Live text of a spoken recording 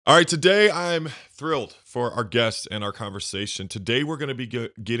All right, today I'm thrilled for our guest and our conversation. Today we're going to be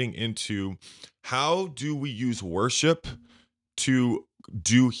getting into how do we use worship to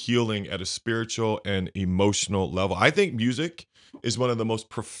do healing at a spiritual and emotional level. I think music is one of the most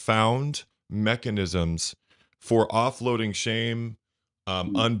profound mechanisms for offloading shame,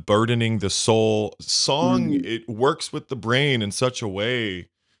 Mm, unburdening the soul. Song, mm, it works with the brain in such a way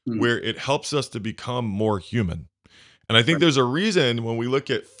mm. where it helps us to become more human. And I think Right. there's a reason when we look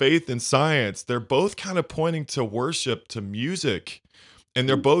at faith and science, they're both kind of pointing to worship, to music, and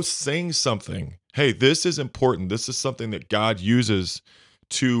they're Mm. both saying something. Hey, this is important. This is something that God uses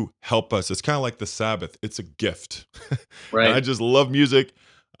to help us. It's kind of like the Sabbath, it's a gift. And I Right. just love music.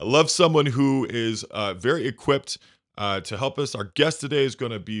 I love someone who is very equipped to help us. Our guest today is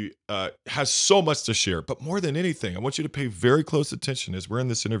going to be, has so much to share. But more than anything, I want you to pay very close attention as we're in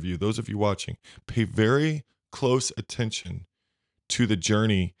this interview. Those of you watching, pay very close attention to the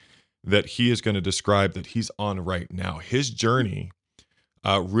journey that he is going to describe that he's on right now. His journey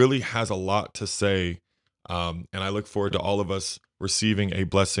really has a lot to say, and I look forward to all of us receiving a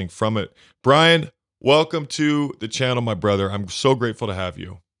blessing from it. Brian, welcome to the channel, my brother. I'm so grateful to have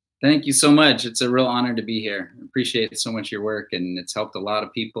you. Thank you so much. It's a real honor to be here. I appreciate so much your work, and it's helped a lot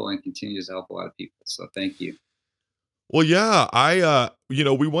of people and continues to help a lot of people. So thank you. Well, yeah,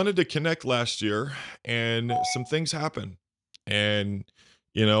 we wanted to connect last year and some things happened. And,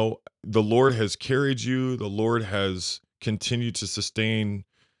 the Lord has carried you, the Lord has continued to sustain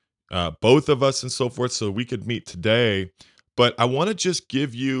both of us and so forth so we could meet today. But I want to just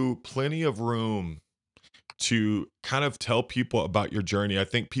give you plenty of room to kind of tell people about your journey. I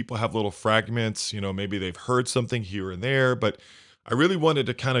think people have little fragments, maybe they've heard something here and there, but I really wanted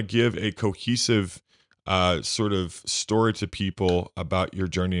to kind of give a cohesive sort of story to people about your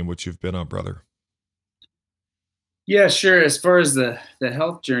journey and what you've been on, brother. Yeah, sure. As far as the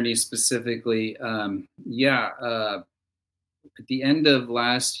health journey specifically, at the end of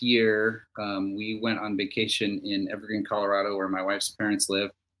last year, we went on vacation in Evergreen, Colorado, where my wife's parents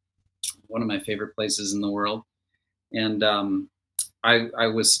live. One of my favorite places in the world, and I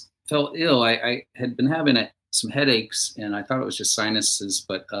was felt ill. I had been having some headaches, and I thought it was just sinuses,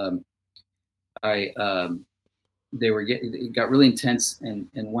 but I they were getting it got really intense. And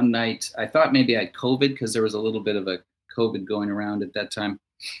one night I thought maybe I had COVID because there was a little bit of a COVID going around at that time,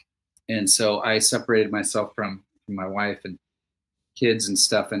 and so I separated myself from my wife and kids and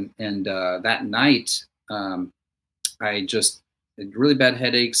stuff. And that night I just had really bad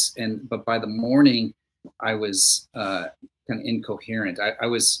headaches, and but by the morning I was kind of incoherent. I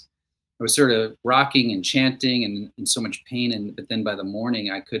was sort of rocking and chanting and in so much pain, and but then by the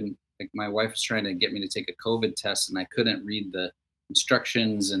morning I couldn't. Like my wife was trying to get me to take a COVID test, and I couldn't read the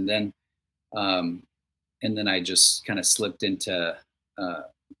instructions, um, and then I just kind of slipped into uh,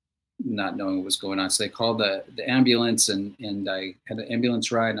 not knowing what was going on. So they called the ambulance, and I had an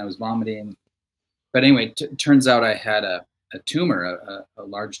ambulance ride, and I was vomiting. But anyway, turns out I had a tumor, a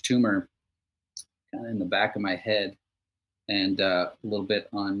large tumor, kind of in the back of my head, and a little bit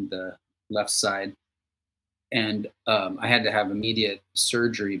on the left side. And I had to have immediate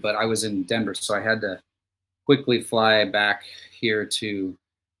surgery, but I was in Denver, so I had to quickly fly back here to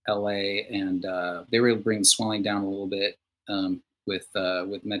LA, and they were able to bring the swelling down a little bit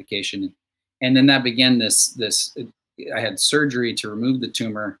with medication, and then that began this. I had surgery to remove the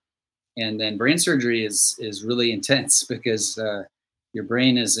tumor, and then brain surgery is really intense because your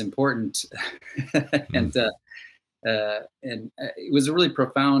brain is important, Mm. and it was a really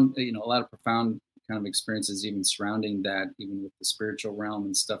profound, a lot of profound kind of experiences, even surrounding that, even with the spiritual realm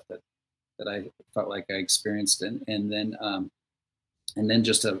and stuff that I felt like I experienced, and then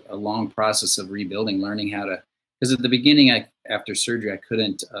just a long process of rebuilding, learning how to. Because at the beginning, after surgery, I could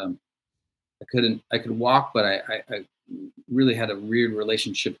walk, but I really had a weird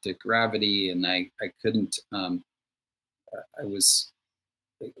relationship to gravity, and I couldn't. I was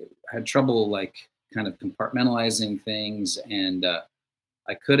I had trouble like kind of compartmentalizing things, and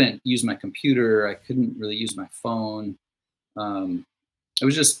I couldn't use my computer. I couldn't really use my phone. Um, it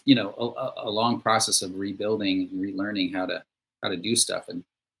was just a long process of rebuilding and relearning how to do stuff. And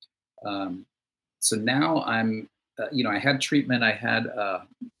um, so now I had treatment. I had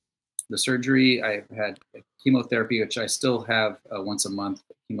the surgery. I had chemotherapy, which I still have once a month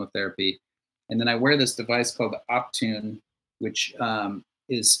chemotherapy, and then I wear this device called the Optune, which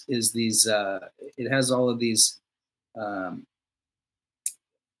is these. It has all of these um,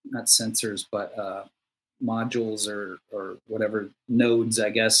 not sensors, but modules or whatever nodes,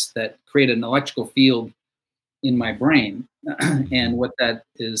 I guess, that create an electrical field in my brain. And Mhm. what that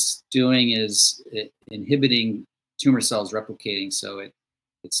is doing is inhibiting tumor cells replicating. So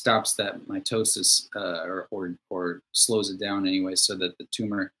it stops that mitosis, or slows it down anyway, so that the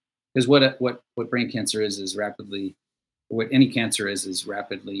tumor, because what brain cancer is rapidly, what any cancer is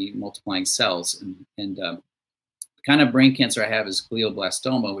rapidly multiplying cells, and the kind of brain cancer I have is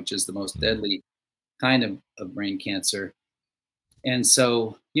glioblastoma, which is the most Mm, deadly kind of brain cancer. And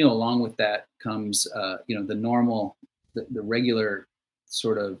so, along with that comes, the normal, the regular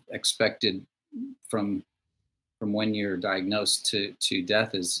sort of expected from when you're diagnosed to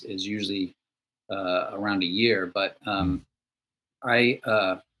death is usually around a year. But mm, I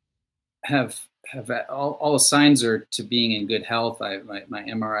have all the signs are to being in good health. My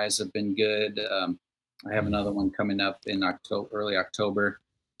MRIs have been good. I have mm. another one coming up in October, early October.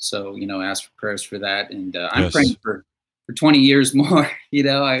 So ask for prayers for that, and I'm praying Yes. for 20 years more. Why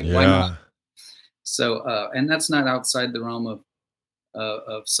not? Yeah. So and that's not outside the realm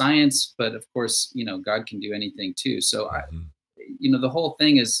of science, but of course, God can do anything too. So Mhm, the whole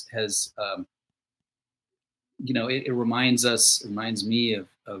thing is has it reminds me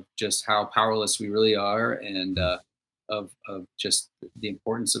of just how powerless we really are, and mm, of just the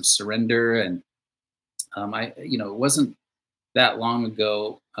importance of surrender. And it wasn't that long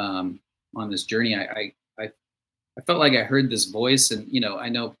ago, on this journey, I felt like I heard this voice, and I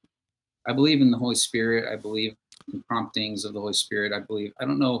know I believe in the Holy Spirit. I believe in promptings of the Holy Spirit. I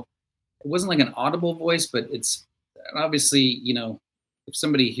don't know, it wasn't like an audible voice, but it's obviously, if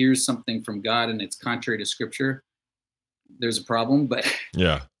somebody hears something from God and it's contrary to Scripture, there's a problem. But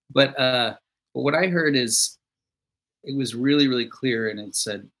yeah. but but what I heard is, it was really really clear, and it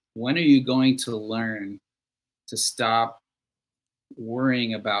said, "When are you going to learn to stop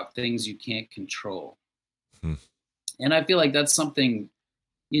worrying about things you can't control?" Mm, And I feel like that's something,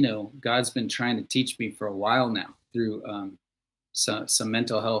 God's been trying to teach me for a while now, through some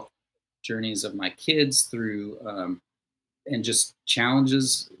mental health journeys of my kids, through and just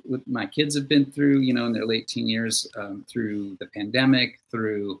challenges with my kids have been through, in their late teen years, through the pandemic,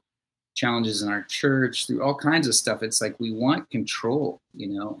 through challenges in our church, through all kinds of stuff. It's like we want control,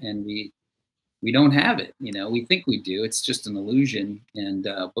 and we don't have it. We think we do. It's just an illusion, and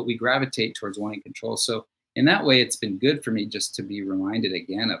but we gravitate towards wanting control. So in that way, it's been good for me just to be reminded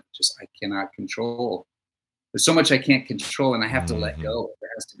again of just, I cannot control. There's so much I can't control, and I have to let mhm, go. There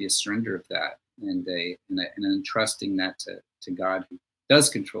has to be a surrender of that, and entrusting that to God, who does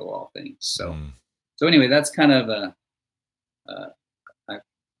control all things. So mm. anyway, that's kind of uh, I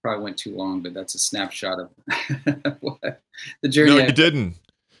probably went too long, but that's a snapshot of the No, journey you I've. didn't.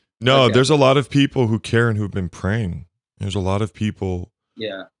 No, Okay, there's a lot of people who care and who've been praying. There's a lot of people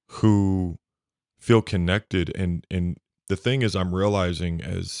yeah, who feel connected, and the thing is I'm realizing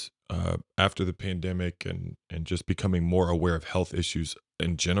as, after the pandemic and just becoming more aware of health issues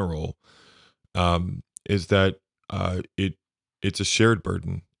in general, is that, it's a shared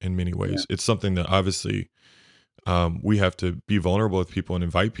burden in many yeah, ways. It's something that obviously, we have to be vulnerable with people and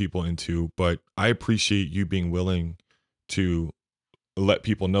invite people into, but I appreciate you being willing to let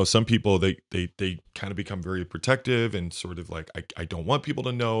people know. Some people, they kind of become very protective and sort of like, I don't want people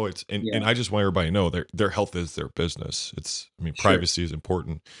to know. It's and yeah, I just want everybody to know their health is their business. It's, I mean, sure. privacy is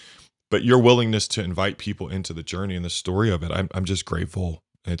important. But your willingness to invite people into the journey and the story of it, I'm just grateful.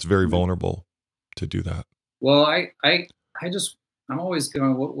 And it's very Yeah. vulnerable to do that. Well, I just, I'm always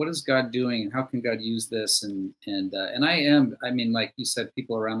going, what is God doing, and how can God use this? And I mean, like you said,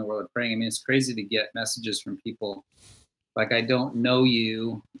 people around the world are praying. I mean, it's crazy to get messages from people like, I don't know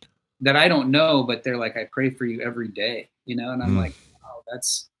you, that I don't know, but they're like, I pray for you every day, and I'm Mm, like, wow,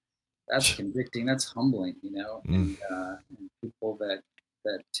 that's convicting, that's humbling, mm, and people that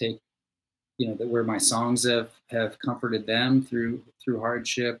take, that where my songs have comforted them through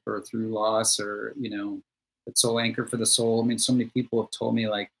hardship or through loss, or that soul anchor for the soul. I mean, so many people have told me,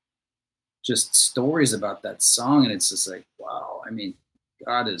 like, just stories about that song, and it's just like, wow. I mean,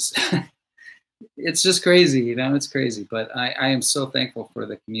 God is it's just crazy, it's crazy. But I am so thankful for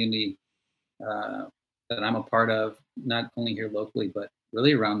the community, uh, that I'm a part of, not only here locally, but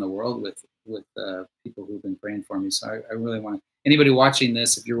really around the world, with people who've been praying for me. So I really want to, anybody watching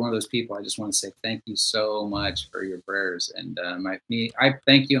this, if you're one of those people, I just want to say thank you so mm. much for your prayers. And I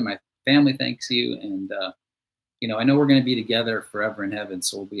thank you, and my family thanks you. And I know we're going to be together forever in heaven,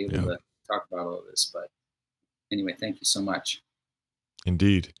 so we'll be able Yeah, to talk about all of this. But anyway, thank you so much.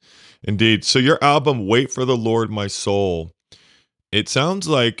 indeed. Indeed. So your album, Wait for the Lord, My Soul, it sounds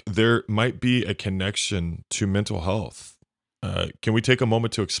like there might be a connection to mental health. Can we take a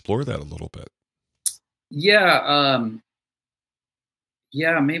moment to explore that a little bit? Yeah,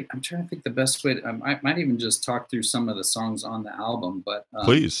 yeah. Maybe I'm trying to think the best way. I might even just talk through some of the songs on the album. But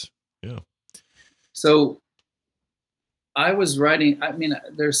Please. Yeah. so I was writing. I mean,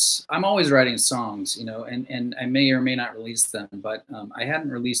 I'm always writing songs, and I may or may not release them, but I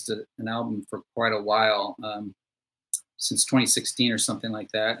hadn't released an album for quite a while, since 2016 or something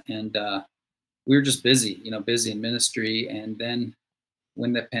like that, and we were just busy, busy in ministry, and then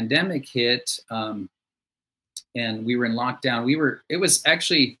when the pandemic hit, and we were in lockdown, it was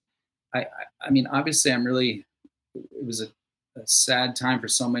actually, I, I I mean, obviously, it was a sad time for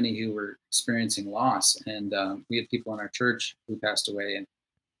so many who were experiencing loss, and we had people in our church who passed away,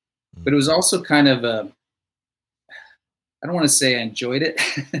 but Mm. it was also kind of I don't want to say I enjoyed it,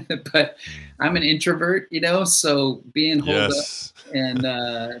 but Mm. I'm an introvert, so being holed up Yes.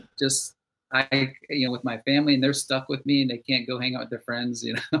 and just with my family, and they're stuck with me and they can't go hang out with their friends,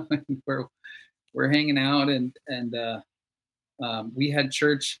 and we're hanging out, and we had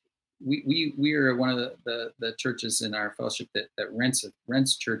church. We are one of the churches in our fellowship that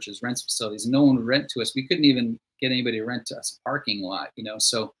rents churches, rents facilities. No one would rent to us. We couldn't even get anybody to rent to us a parking lot,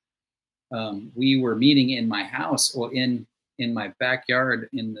 so we were meeting in my house, or in my backyard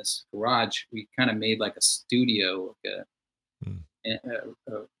in this garage. We kind of made like a studio, Mm.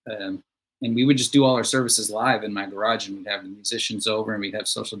 a, a, and we would just do all our services live in my garage, and we'd have the musicians over, and we'd have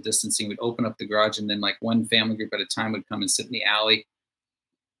social distancing. We'd open up the garage, and then like one family group at a time would come and sit in the alley,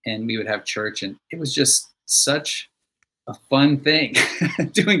 and we would have church, and it was just such a fun thing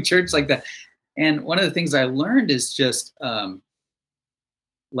doing church like that. And one of the things I learned is just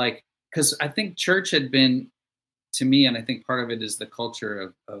like, because I think church had been, to me, and I think part of it is the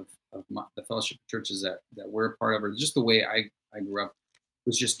culture of the fellowship churches that we're a part of, or just the way I grew up,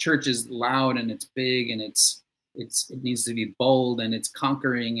 was just church is loud and it's big and it needs to be bold and it's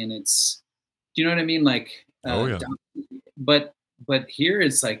conquering and it's, do you know what I mean? Like, Oh yeah. but here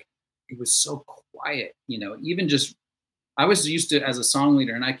it's like it was so quiet, even just I was used to as a song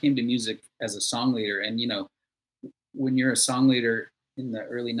leader, and I came to music as a song leader, and when you're a song leader in the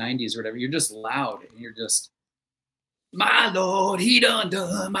early 90s or whatever, you're just loud and you're just, my Lord, he done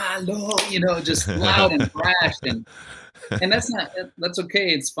my Lord, just loud and brash, and that's okay,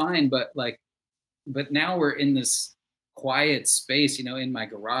 it's fine, but now we're in this quiet space, in my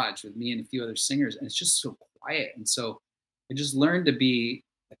garage with me and a few other singers, and it's just so quiet, and so I just learned to be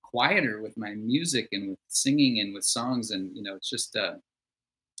quieter with my music and with singing and with songs, and it's just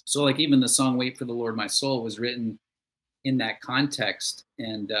so like even the song "Wait for the Lord, My Soul" was written in that context,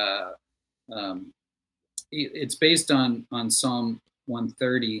 and um, it's based on Psalm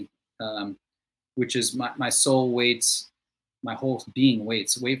 130, um, which is my soul waits, my whole being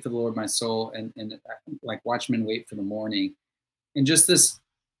waits. Wait for the Lord, my soul, and like watchmen wait for the morning, and just this,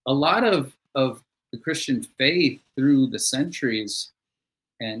 a lot of the Christian faith through the centuries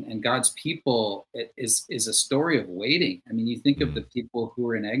and God's people is a story of waiting. I mean, you think of the Mm. people who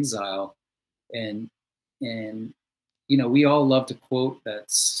were in exile, and and we all love to quote that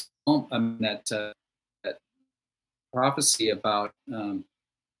prophecy about you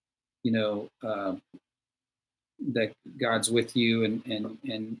know uh, that God's with you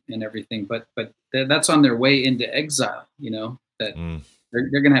and everything, but that's on their way into exile. That Mm. they're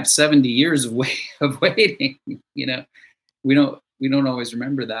going to have 70 years of waiting. We don't always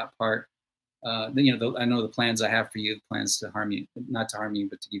remember that part. I know the plans I have for you, the plans to harm you, not to harm you,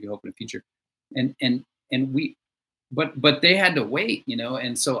 but to give you hope in the future. And we, but they had to wait,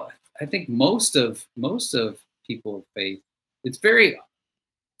 and so I think most of people of faith, it's very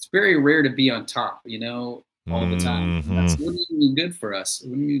it's very rare to be on top, all the time. And Mhm. that's wouldn't even be good for us. It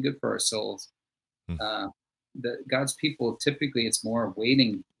wouldn't be good for our souls. Mm. Uh, God's people, typically it's more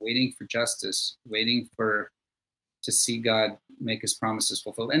waiting for justice, waiting for to see God make his promises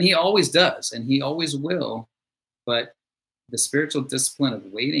fulfilled. And he always does, and he always will. But the spiritual discipline of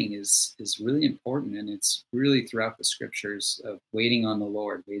waiting is really important, and it's really throughout the scriptures of waiting on the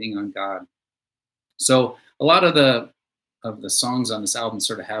Lord, waiting on God. So a lot of the songs on this album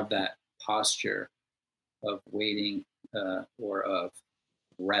sort of have that posture of waiting, or of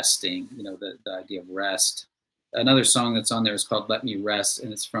resting, the idea of rest. Another song that's on there is called Let Me Rest,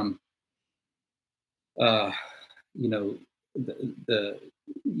 and it's from uh, you know the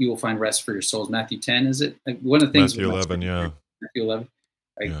you will find rest for your souls, Matthew 10. Is it like one of the things with Matthew my 11, scripture, yeah. Matthew 11?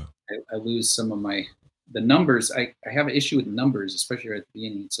 I, Yeah. I lose some of the numbers. I have an issue with numbers, especially right at the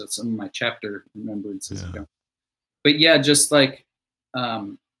beginning, so some of my chapter remembrances Yeah. go. But yeah, just like,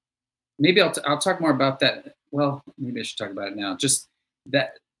 maybe I'll talk more about that. Well, maybe I should talk about it now. Just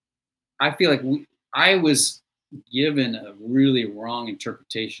that I feel like I was given a really wrong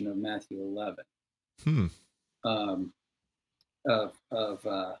interpretation of Matthew 11, Hmm. um, of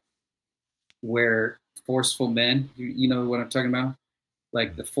where forceful men, you know what I'm talking about?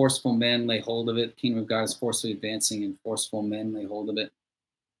 like the forceful men lay hold of it. Kingdom of God is forcefully advancing, and forceful men lay hold of it.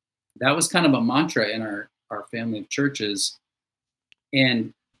 That was kind of a mantra in our family of churches,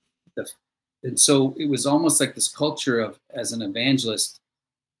 and the and so it was almost like this culture of, as an evangelist,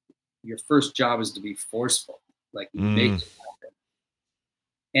 your first job is to be forceful, like make Mm, it happen.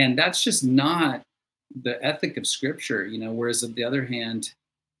 And that's just not the ethic of scripture, whereas on the other hand,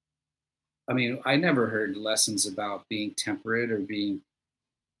 I mean, I never heard lessons about being temperate or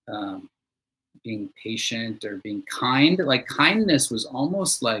um, being patient or being kind. Like kindness was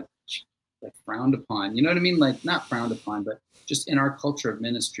almost like frowned upon. You know what I mean? Like not frowned upon, but just in our culture of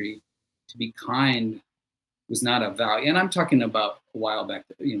ministry, to be kind was not a value. And I'm talking about a while back.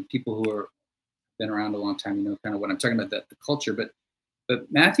 People who are been around a long time, kind of what I'm talking about, the culture. But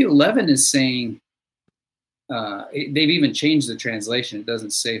Matthew 11 is saying, they've even changed the translation. It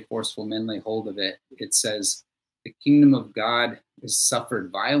doesn't say forceful men lay hold of it. It says the kingdom of God has suffered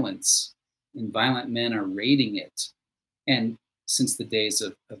violence, and violent men are raiding it. And since the days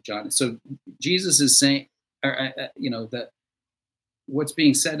of John, so Jesus is saying, that what's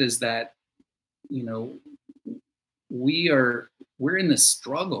being said is that, you know, we're in this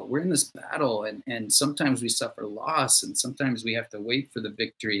struggle, we're in this battle, and sometimes we suffer loss, and sometimes we have to wait for the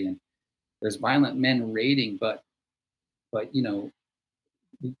victory, and there's violent men raiding, but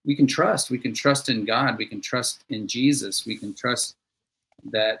we can trust in God, we can trust in Jesus, we can trust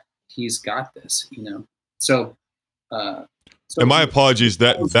that he's got this, so uh and so my apologies,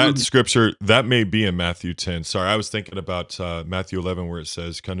 that scripture, that may be in Matthew 10. Sorry, I was thinking about, Matthew 11, where it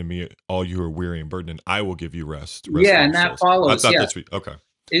says, "Come to me, all you who are weary and burdened, and I will give you rest for yeah, your and that souls." I follows, thought yeah. that's what okay,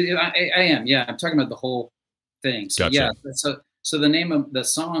 I am, yeah, I'm talking about the whole thing. So gotcha. yeah, so the name of the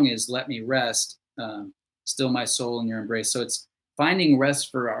song is "Let Me Rest," still my soul in your embrace. So it's finding rest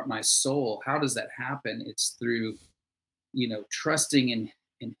for my soul. How does that happen? It's through, trusting in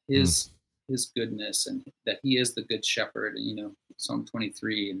Mm, his goodness, and that he is the good shepherd. And Psalm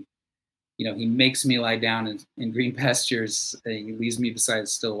 23, and he makes me lie down in green pastures, and he leads me beside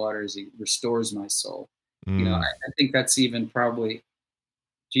still waters, he restores my soul. mm, I think that's even probably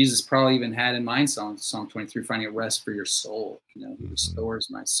Jesus probably even had in mind Psalm 23, finding a rest for your soul. He mhm. restores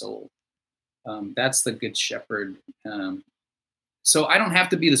my soul. That's the good shepherd. So I don't have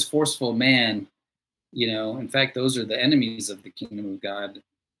to be this forceful man. In fact, those are the enemies of the kingdom of God.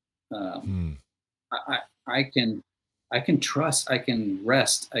 Um, Mm, I, I can trust. I can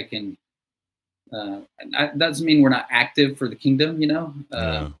rest. I can. That doesn't mean we're not active for the kingdom.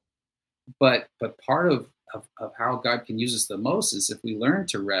 yeah. But part of how God can use us the most is if we learn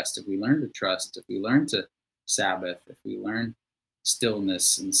to rest, if we learn to trust, if we learn to Sabbath, if we learn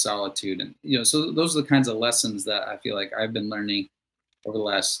stillness and solitude, and so those are the kinds of lessons that I feel like I've been learning over the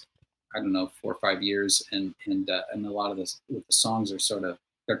last, I don't know, 4 or 5 years, and a lot of the songs are sort of,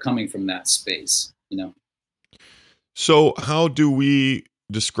 they're coming from that space. So, how do we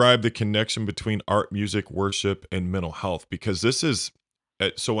describe the connection between art, music, worship, and mental health? Because this is,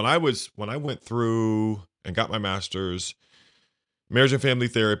 so when I went through and got my master's, marriage and family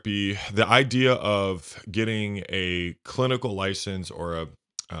therapy, the idea of getting a clinical license or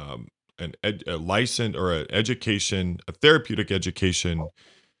um, a license or an education, a therapeutic education,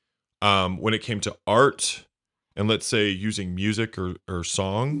 when it came to art, and let's say using music or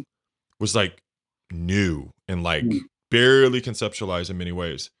song, was like new and like Mm, barely conceptualized in many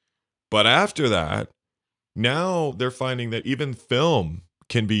ways. But after that, now they're finding that even film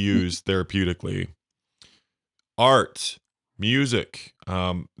can be mm, used therapeutically. Art, music,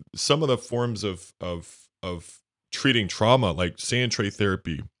 some of the forms of treating trauma, like sand tray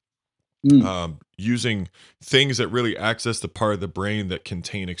therapy, mm, using things that really access the part of the brain that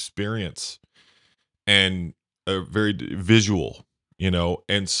contain experience and very visual,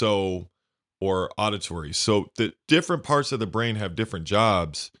 and so, or auditory. So the different parts of the brain have different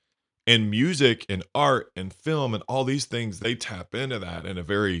jobs, and music and art and film and all these things, they tap into that in a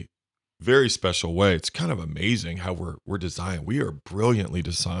very, very special way. It's kind of amazing how we're designed. We are brilliantly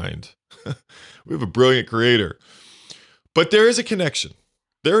designed. We have a brilliant creator. But there is a connection.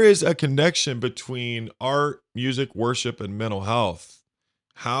 There is a connection between art, music, worship, and mental health.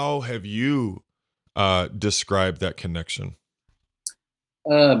 How have you described that connection?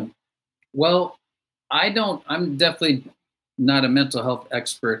 um, well, I'm definitely not a mental health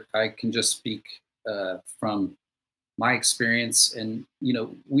expert. I can just speak from my experience, and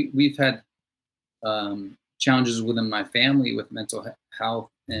we've had challenges within my family with mental health,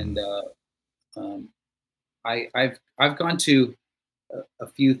 Mm, and um, I've gone to a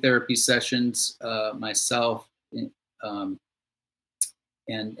few therapy sessions myself, um,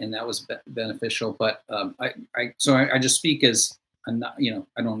 and that was beneficial. But I just speak as I'm not,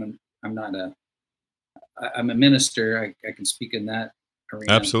 I don't, I'm not I'm a minister. I can speak in that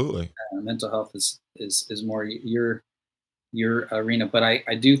arena. Absolutely. Mental health is more your arena, but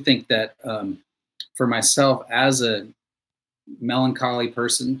I do think that for myself as a melancholy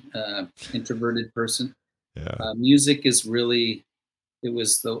person, introverted person, Yeah. music is really it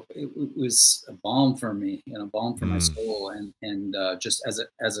was a balm for me, balm for my Mm. soul, and just as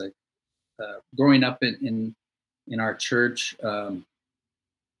a growing up in our church, I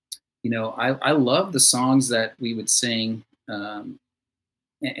love the songs that we would sing, and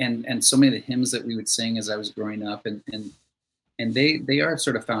so many of the hymns that we would sing as I was growing up, and they are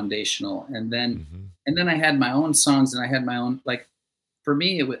sort of foundational, Mhm. and then I had my own songs, and I had my own, like, for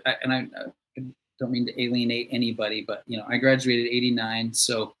me it was, and I don't mean to alienate anybody, but I graduated '89,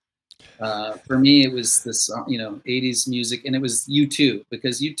 so for me it was this '80s music, and it was U2,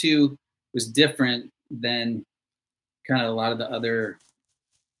 because U2 was different than kind of a lot of the other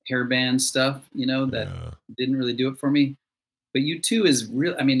hair band stuff, that Yeah. didn't really do it for me. But U2 is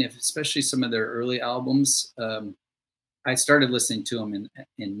real. I mean, if, especially some of their early albums, I started listening to them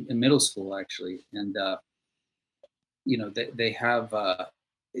in middle school, actually, and they have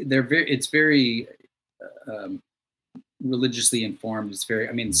they're very it's very um, religiously informed. It's very,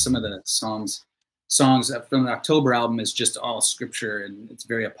 I mean, some of Mhm. the songs from the October album is just all scripture, and it's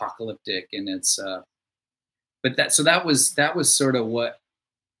very apocalyptic, and it's but that was sort of what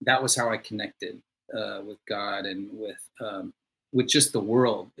that was how I connected with God, and with just the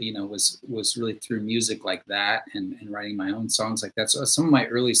world. Was really through music like that, and writing my own songs like that. So some of my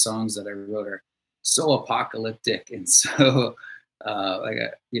early songs that I wrote are so apocalyptic, and so like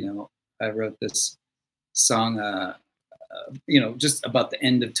I wrote this song, just about the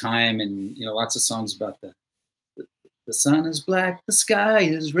end of time, and lots of songs about the the sun is black, the sky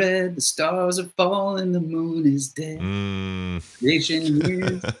is red, the stars are falling, the moon is dead. Mm. Creation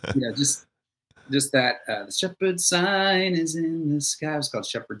hears, just that the shepherd sign is in the sky. It's called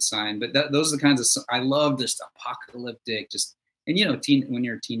Shepherd Sign, but those are the kinds of I love this apocalyptic. Just and when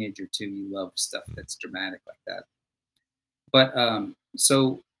you're a teenager too, you love stuff that's dramatic like that. But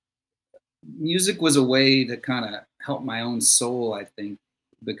so music was a way to kind of help my own soul, I think,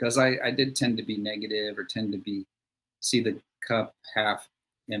 because I did tend to be negative, or tend to be see the cup half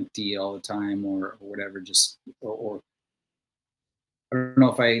empty all the time, or whatever. Just or I don't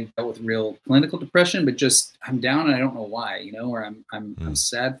know if I dealt with real clinical depression, but just I'm down and I don't know why, or I'm Mm.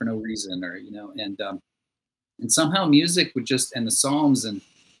 sad for no reason, or and somehow music would just, and the Psalms, and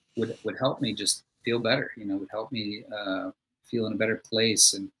would help me just feel better, would help me feel in a better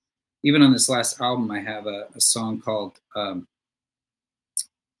place. And even on this last album, I have a song called uh,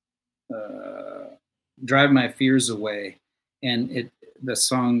 "Drive My Fears Away," and the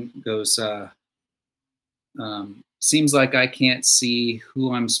song goes. Seems like I can't see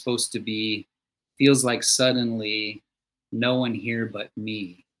who I'm supposed to be. Feels like suddenly no one here but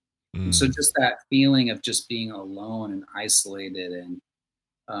me. And so Mm. just that feeling of just being alone and isolated, and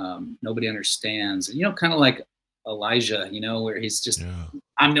nobody understands. And, kind of like Elijah, where he's just, Yeah.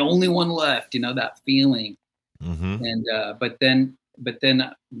 I'm the only one left, that feeling. Mhm. And but then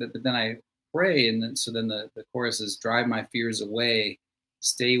I pray, and then the chorus is, drive my fears away,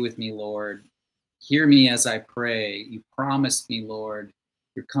 stay with me, Lord, hear me as I pray. You promised me, Lord,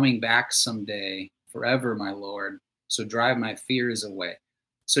 you're coming back someday, forever, my Lord. So drive my fears away.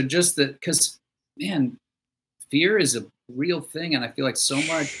 So just that, because man, fear is a real thing, and I feel like so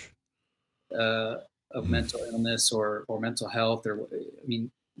much uh, of Mm. mental illness, or mental health, or I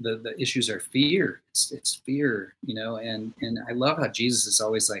mean, the issues are fear. It's fear, and I love how Jesus is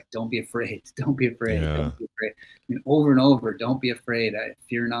always like, don't be afraid, don't be afraid, Yeah. don't be afraid. I mean, over and over, don't be afraid,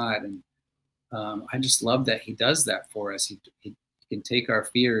 fear not. And I just love that he does that for us. He can take our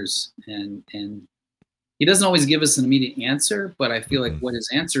fears, and he doesn't always give us an immediate answer, but I feel like Mhm. what his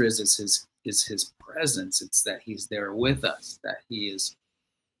answer is his presence. It's that he's there Mm. with us, that he is,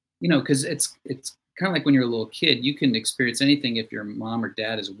 because it's kind of like when you're a little kid, you can experience anything if your mom or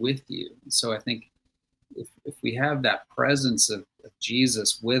dad is with you. So I think if we have that presence of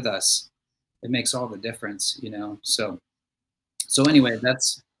Jesus with us, it makes all the difference, So anyway,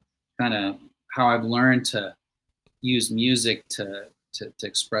 that's kind of how I've learned to use music to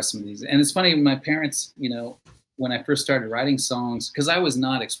express some of these. And it's funny, my parents, when I first started writing songs, because I was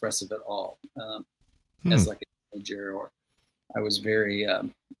not expressive at all, Hmm. as like a teenager, or I was very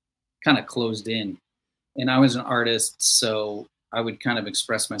kind of closed in. And I was an artist, so I would kind of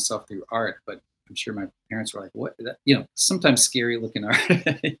express myself through art. But I'm sure my parents were like, "What?" Sometimes scary looking art.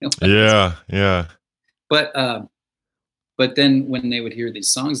 What is-" Yeah, yeah. But but then when they would hear these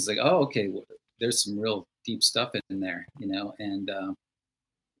songs, it's like, "Oh, okay, well, there's some real deep stuff in there, and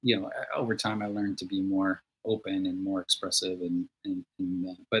over time I learned to be more open and more expressive,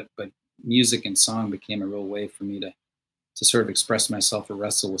 but music and song became a real way for me to sort of express myself or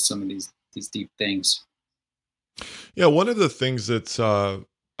wrestle with some of these deep things. Yeah, one of the things that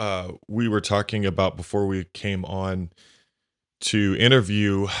we were talking about before we came on to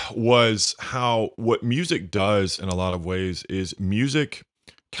interview was how what music does in a lot of ways is music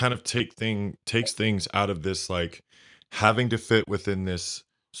kind of takes things out of this like having to fit within this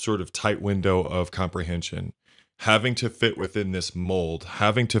sort of tight window of comprehension, having to fit within this mold,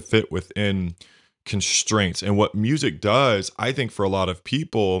 having to fit within constraints. And what music does, I think, for a lot of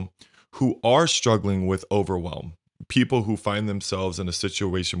people who are struggling with overwhelm, people who find themselves in a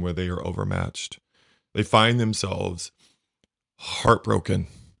situation where they are overmatched, they find themselves heartbroken.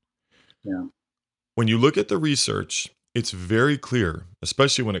 Yeah. When you look at the research, it's very clear,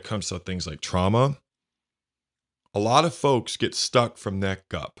 especially when it comes to things like trauma. A lot of folks get stuck from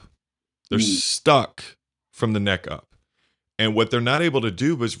neck up. They're Mm, stuck from the neck up. And what they're not able to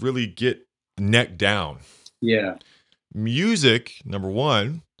do is really get neck down. yeah. Music, number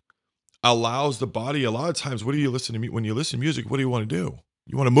one, allows the body a lot of times. What do you listen to me when you listen to music? What do you want to do?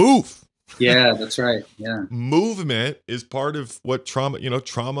 You want to move. Yeah, that's right. Yeah. Movement is part of what trauma,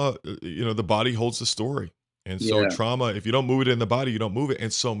 the body holds the story. And so Yeah. trauma, if you don't move it in the body, you don't move it.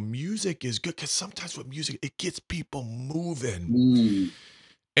 And so music is good because sometimes with music, it gets people moving. Mm,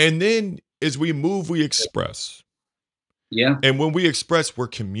 And then as we move, we express. yeah. And when we express, we're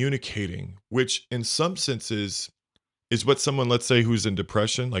communicating, which in some senses is what someone, let's say, who's in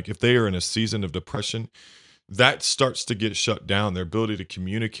depression, like if they are in a season of depression, that starts to get shut down, their ability to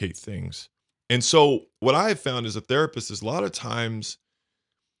communicate things. And so, what I have found as a therapist is a lot of times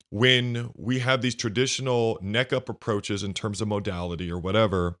when we have these traditional neck up approaches in terms of modality or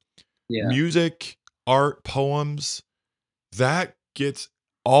whatever, Yeah. music, art, poems, that gets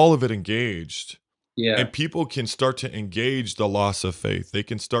all of it engaged. Yeah. And people can start to engage the loss of faith. They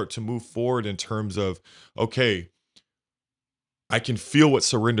can start to move forward in terms of, okay, I can feel what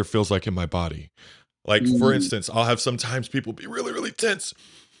surrender feels like in my body. Like, for Mm, instance, I'll have sometimes people be really, really tense.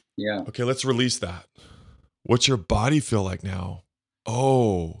 yeah. Okay, let's release that. What's your body feel like now?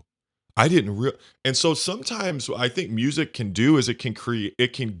 Oh, I didn't real and so sometimes what I think music can do is it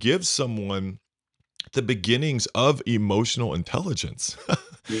can give someone the beginnings of emotional intelligence.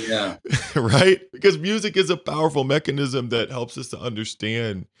 Yeah. Right? Because music is a powerful mechanism that helps us to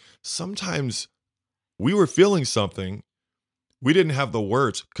understand sometimes we were feeling something, we didn't have the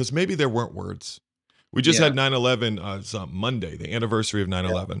words because maybe there weren't words. We just Yeah. had 9/11, it's on Monday, the anniversary of Yeah.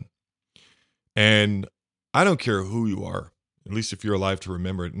 9/11. And I don't care who you are, at least if you're alive to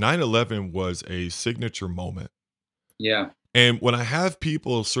remember it, 9/11 was a signature moment. Yeah. And when I have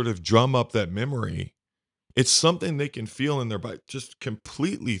people sort of drum up that memory, it's something they can feel in their body just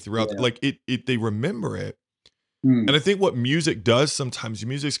completely throughout, Yeah. like it they remember it. And Mm, I think what music does sometimes,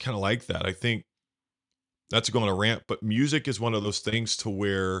 music's kind of like that. I think not to go on a rant, but music is one of those things to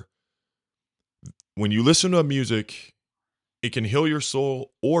where when you listen to music, it can heal your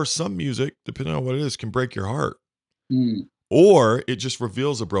soul, or some music, depending on what it is, can break your heart. mm, Or it just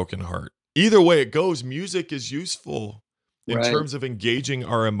reveals a broken heart. Either way it goes, music is useful in right. terms of engaging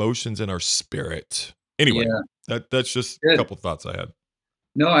our emotions and our spirit. Anyway, Yeah. that's just a Good. couple thoughts I had.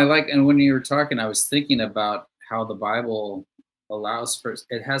 No, and when you were talking, I was thinking about how the Bible allows for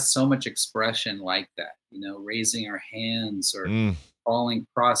it has so much expression like that, raising our hands or Mm, falling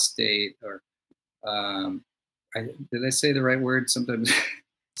prostrate or um did I say the right word? Sometimes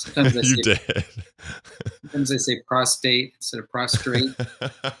sometimes I you say did. sometimes I say prostate instead of prostrate.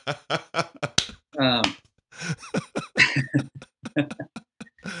 Um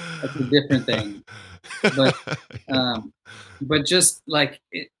that's a different thing. But um but just like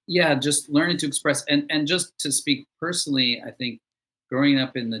yeah, just learning to express and just to speak personally, I think growing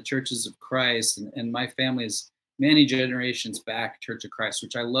up in the churches of Christ and my family is many generations back Church of Christ,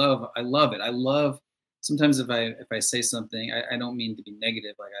 which I love it. I love sometimes if I say something, I don't mean to be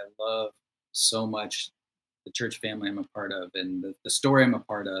negative. Like I love so much the church family I'm a part of and the story I'm a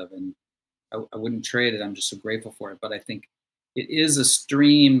part of, and I wouldn't trade it. I'm just so grateful for it. But I think it is a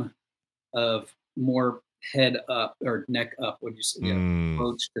stream of more head up or neck up, what you say, yeah, Mm,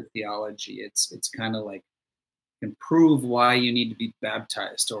 approach to theology. It's kind of like can prove why you need to be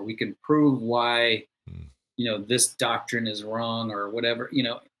baptized, or we can prove why mm, this doctrine is wrong or whatever,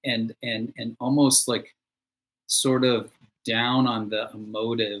 and almost like sort of down on the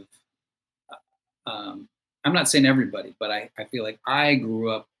emotive. Um, I'm not saying everybody, but I feel like I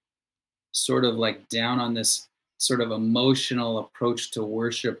grew up sort of like down on this sort of emotional approach to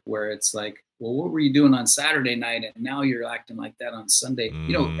worship where it's like well, what were you doing on Saturday night? And now you're acting like that on Sunday,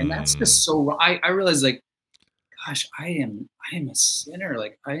 and that's Mm. just so wrong. I realize, like, gosh, I am a sinner.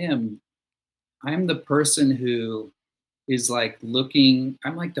 Like, I'm the person who is like looking,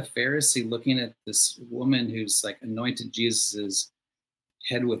 I'm like the Pharisee looking at this woman who's like anointed Jesus's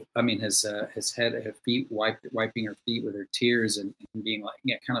head with, I mean, his head, her feet, wiping her feet with her tears, and being like,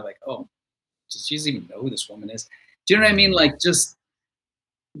 yeah, kind of like, oh, does Jesus even know who this woman is? Do you know what I mean? Mhm. Like, just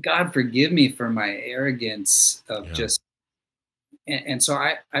God forgive me for my arrogance of Yeah. just, and so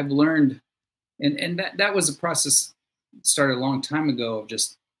I've learned, and that was a process started a long time ago of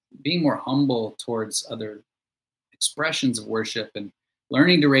just being more humble towards other expressions of worship and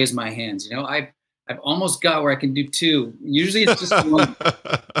learning to raise my hands. I've almost got where I can do two. Usually it's just one.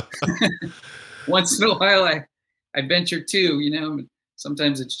 Once in a while I venture two.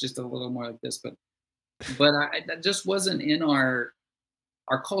 Sometimes it's just a little more like this, but that just wasn't in our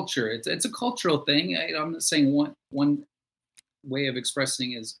culture. It's a cultural thing. I'm not saying one way of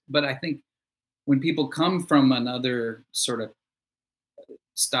expressing is, but I think when people come from another sort of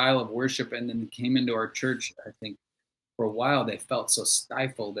style of worship and then came into our church, I think for a while they felt so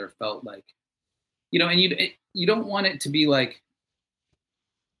stifled or felt like, and you don't want it to be like,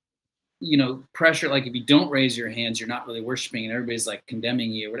 pressure, like if you don't raise your hands you're not really worshiping and everybody's like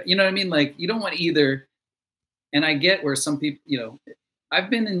condemning you, you know what I mean, like you don't want either. And I get where some people, I've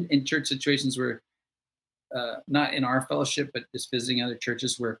been in church situations where, not in our fellowship but just visiting other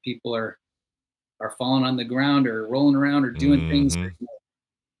churches, where people are falling on the ground or rolling around or doing things, or Mhm.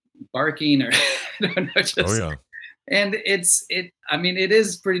 barking, or I don't know, Oh, just, yeah. and I mean, it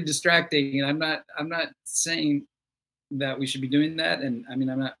is pretty distracting, and I'm not saying that we should be doing that, and I mean,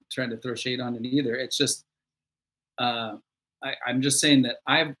 I'm not trying to throw shade on it either. It's just, uh, I'm just saying that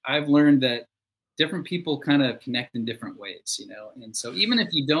I've learned that different people kind of connect in different ways, and so even if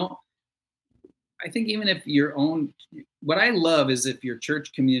you don't, I think even if your own, what I love is if your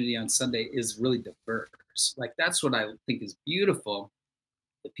church community on Sunday is really diverse. Like, that's what I think is beautiful,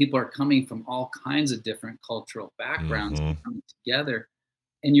 that people are coming from all kinds of different cultural backgrounds and Mhm. coming together,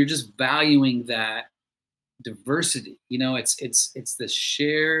 and you're just valuing that diversity. It's the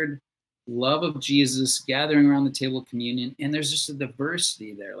shared love of Jesus gathering around the table of communion, and there's just a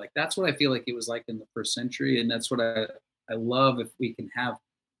diversity there. Like, that's what I feel like it was like in the first century, and that's what I love, if we can have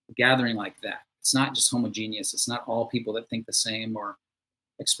a gathering like that. It's not just homogeneous. It's not all people that think the same or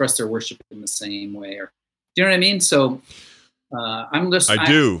express their worship in the same way. Or, do you know what I mean? So, I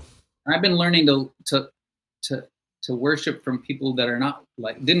do. I've been learning to to worship from people that are not,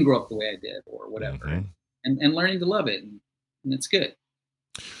 like, didn't grow up the way I did or whatever, and Mhm. and learning to love it, and it's good.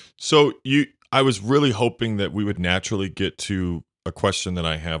 So I was really hoping that we would naturally get to a question that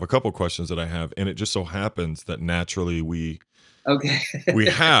I have, a couple questions that I have, and it just so happens that naturally Okay. we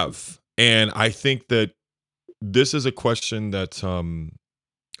have. And I think that this is a question that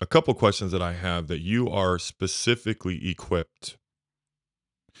a couple questions that I have that you are specifically equipped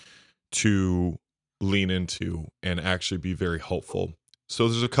to lean into and actually be very helpful. So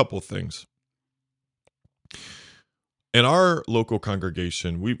there's a couple things. In our local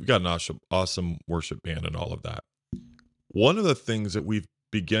congregation, we've got an awesome worship band and all of that. One of the things that we've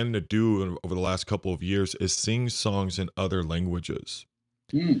begun to do over the last couple of years is sing songs in other languages.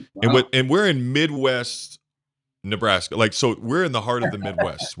 Wow. And we're in Midwest Nebraska. Like, so we're in the heart of the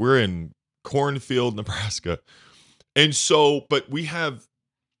Midwest. We're in Cornfield, Nebraska. And so, but we have,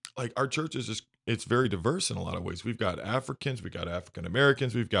 like, our church is just, it's very diverse in a lot of ways. We've got Africans, we've got African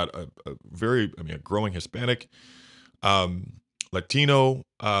Americans, we've got a very, I mean, a growing Hispanic, um, Latino,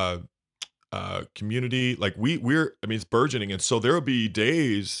 community. Like, we're, I mean, it's burgeoning. And so there will be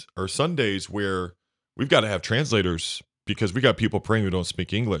days or Sundays where we've got to have translators because we got people praying who don't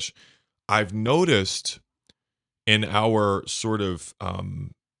speak English. I've noticed in our sort of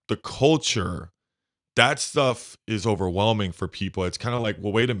the culture, that stuff is overwhelming for people. It's kind of like,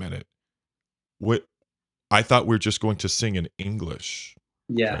 well, wait a minute. What, I thought we are just going to sing in English.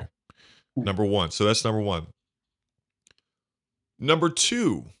 Yeah. Okay. Number one. So that's number one. Number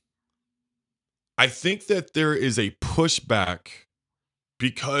two, I think that there is a pushback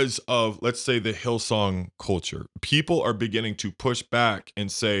because of, let's say, the Hillsong culture. People are beginning to push back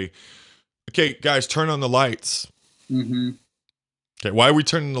and say, okay, guys, turn on the lights. Mhm. Okay, why are we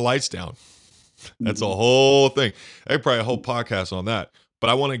turning the lights down? That's a Mhm. whole thing. I could probably a whole podcast on that.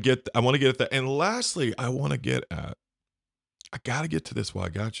 But I want to get at that. And lastly, I gotta get to this while I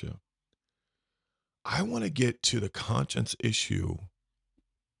got you. I want to get to the conscience issue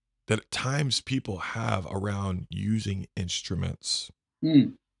that at times people have around using instruments.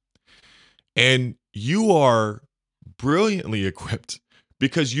 Mm. And you are brilliantly equipped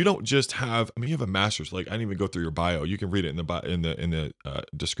because you don't just have, I mean, you have a master's, like, I didn't even go through your bio. You can read it in the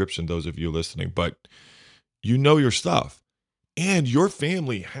description, those of you listening, but you know your stuff. And your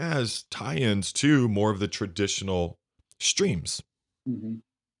family has tie-ins to more of the traditional streams. Mhm.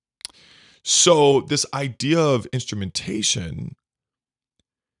 So this idea of instrumentation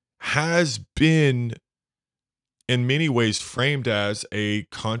has been in many ways framed as a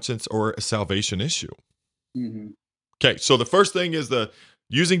conscience or a salvation issue. Mhm. Okay, so the first thing is the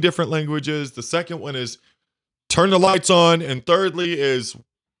using different languages. The second one is turn the lights on, and thirdly is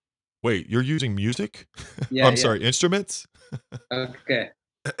wait, you're using music? Yeah, I'm yeah. sorry, instruments? Okay.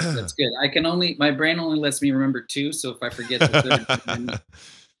 That's good. My brain only lets me remember 2, so if I forget the 3rd, remind me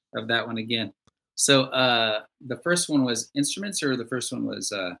of that one again. So, the first one was instruments or the first one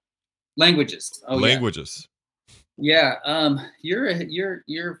was, languages? Oh, yeah. Languages. Yeah,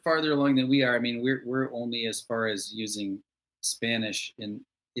 you're farther along than we are. I mean, we're only as far as using Spanish in,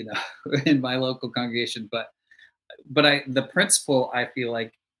 you know, in my local congregation, but the principle, I feel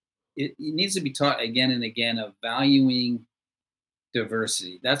like it needs to be taught again and again of valuing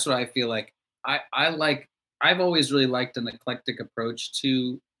diversity. That's what I feel like. I like. I've always really liked an eclectic approach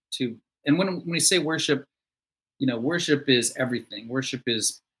to. And when we say worship, worship is everything. Worship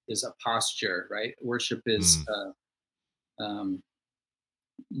is a posture, right? Worship is, Mm, um,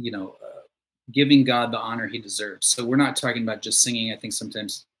 giving God the honor He deserves. So we're not talking about just singing. I think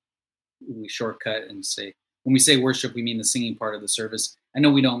sometimes we shortcut and say when we say worship, we mean the singing part of the service. I know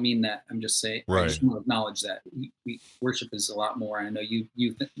we don't mean that. I'm just saying. I right, just want to acknowledge that we worship is a lot more. I know you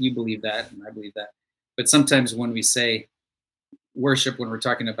believe that, and I believe that. But sometimes when we say worship, when we're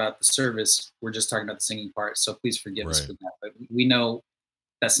talking about the service, we're just talking about the singing part. So please forgive us right. for that. But we know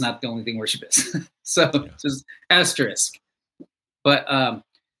that's not the only thing worship is. So Yeah. just asterisk. But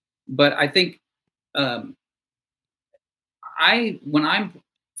but I think um, I when I'm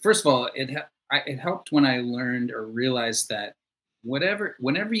first of all, it helped when I learned or realized that whenever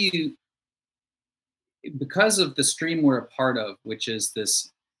you because of the stream we're a part of, which is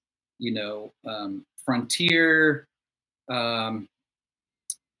this frontier um,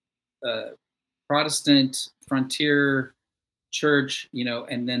 uh, Protestant frontier church,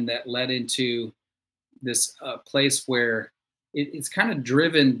 and then that led into this place where it's kind of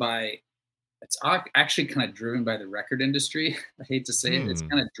driven by actually kind of driven by the record industry. I hate to say it, it's Hmm.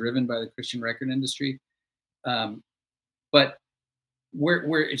 kind of driven by the Christian record industry. Um, but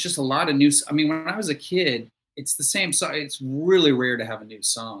where it's just a lot of new. I mean, when I was a kid, it's the same song. It's really rare to have a new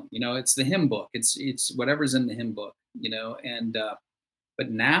song. It's the hymn book. It's whatever's in the hymn book. And but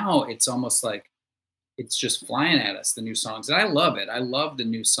now it's almost like it's just flying at us the new songs, and I love it. I love the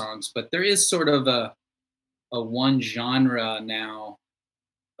new songs, but there is sort of a one genre now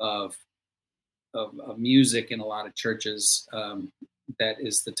of of music in a lot of churches, that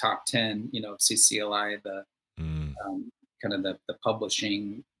is the top 10, CCLI, the Mm. um, kind of the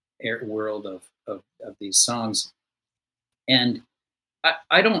publishing world of these songs. And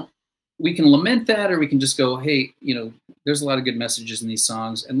I don't, we can lament that, or we can just go, hey, there's a lot of good messages in these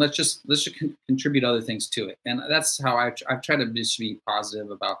songs, and let's just contribute other things to it. And that's how I've tried to just be positive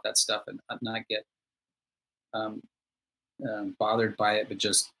about that stuff and not get um, bothered by it, but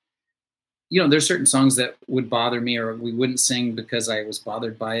just there's certain songs that would bother me or we wouldn't sing because I was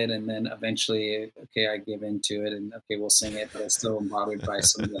bothered by it. And then eventually, okay, I give into it and okay, we'll sing it, but I still am bothered by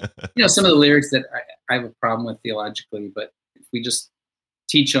some of the lyrics that I have a problem with theologically. But if we just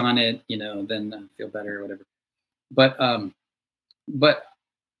teach on it, then I feel better or whatever. But, but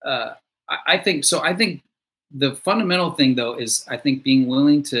I think so. I think the fundamental thing though is I think being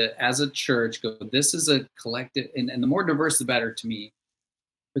willing to, as a church, go, this is a collective, and the more diverse, the better to me,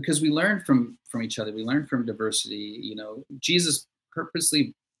 because we learn from each other. We learn from diversity. Jesus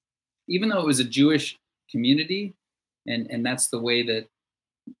purposely, even though it was a Jewish community, and that's the way that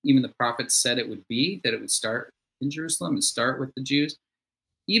even the prophets said it would be, that it would start in Jerusalem and start with the Jews.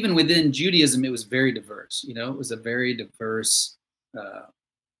 Even within Judaism, it was very diverse. It was a very diverse uh,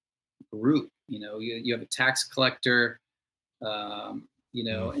 group. You have a tax collector, Mm.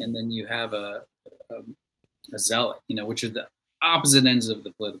 and then you have a, a zealot, which are the opposite ends of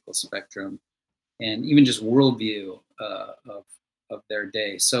the political spectrum, and even just worldview of their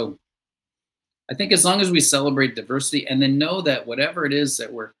day. So I think as long as we celebrate diversity and then know that whatever it is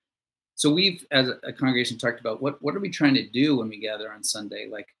that we've as a congregation talked about what are we trying to do when we gather on Sunday?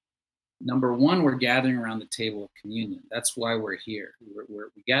 Like number one, we're gathering around the table of communion. That's why we're here.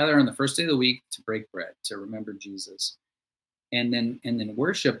 We gather on the first day of the week to break bread, to remember Jesus. And then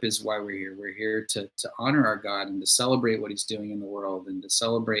worship is why we're here. We're here to honor our God and to celebrate what He's doing in the world and to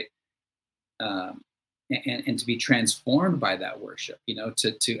celebrate um, and to be transformed by that worship, to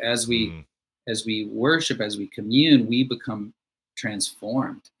Mm. as we worship, as we commune, we become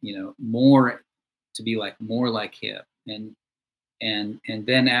transformed, more to be like more like him. And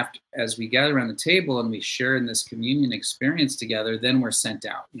then after, as we gather around the table and we share in this communion experience together, then we're sent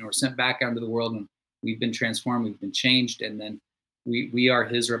out. We're sent back out into the world, and we've been transformed, we've been changed, and then we are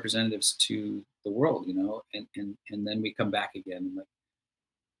his representatives to the world, and then we come back again. And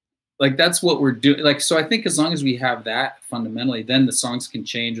like that's what we're doing. Like, so I think as long as we have that fundamentally, then the songs can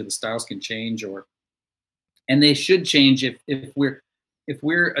change or the styles can change, or and they should change if we're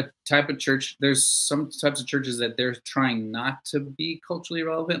a type of church. There's some types of churches that they're trying not to be culturally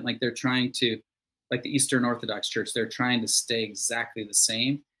relevant, like they're trying to, like the Eastern Orthodox Church, they're trying to stay exactly the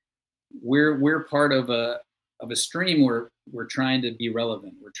same. We're part of a stream where we're trying to be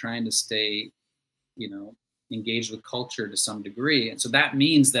relevant, we're trying to stay, you know engaged with culture to some degree, and so that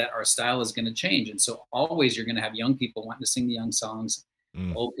means that our style is going to change. And so always you're going to have young people wanting to sing the young songs,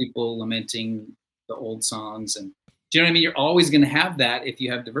 Mm. old people lamenting the old songs. And do you know what I mean? You're always going to have that if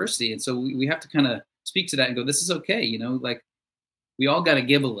you have diversity. And so we have to kind of speak to that and go, this is okay. Like, we all got to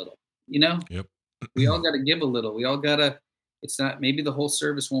give a little, you know Yep. we all got to give a little. We all got to, it's not, maybe the whole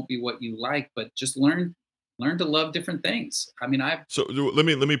service won't be what you like, but just learn to love different things. I mean, I've So let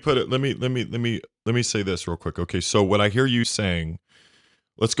me put it let me say this real quick. Okay, so what I hear you saying,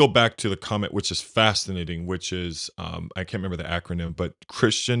 let's go back to the comment, which is fascinating, which is I can't remember the acronym, but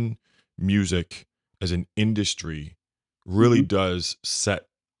Christian music as an industry really Mhm, does set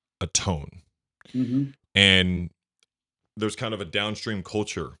a tone, mhm, and there's kind of a downstream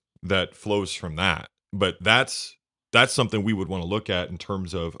culture that flows from that. But that's something we would want to look at in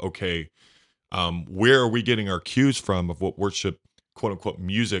terms of, okay, where are we getting our cues from of what worship, quote unquote,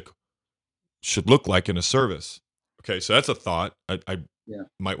 music should look like in a service? Okay, so that's a thought. I yeah,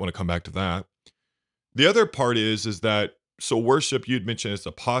 might want to come back to that. The other part is that, so worship, you'd mentioned, is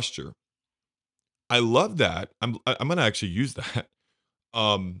a posture. I love that. I'm going to actually use that.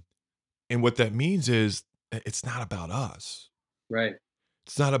 Um, and what that means is it's not about us. right.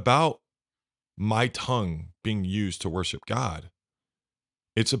 It's not about my tongue being used to worship God.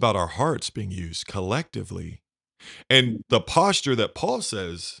 It's about our hearts being used collectively. And Mm, the posture that Paul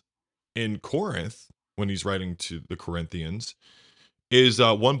says in Corinth, when he's writing to the Corinthians, is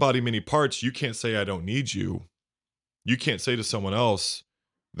one body, many parts. You can't say I don't need you. You can't say to someone else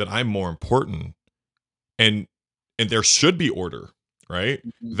that I'm more important. And there should be order, right?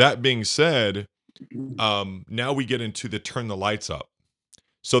 mhm, That being said, mhm. now we get into the turn the lights up.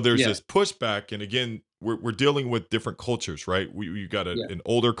 So there's Yeah, this pushback, and again, we're dealing with different cultures, right? You got yeah, an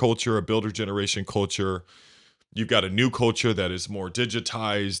older culture, a builder generation culture. You've got a new culture that is more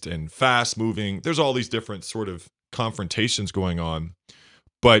digitized and fast moving. There's all these different sort of confrontations going on.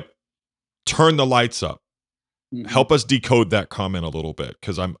 But turn the lights up. mhm. Help us decode that comment a little bit,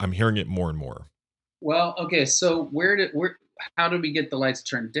 because I'm hearing it more and more. Well, okay, so how did we get the lights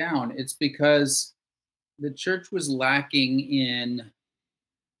turned down? It's because the church was lacking in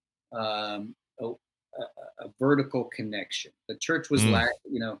a vertical connection. The church was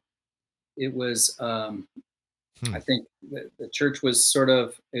Mm, it was, hmm, I think the church was sort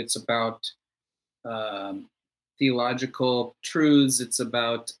of, it's about um, theological truths. It's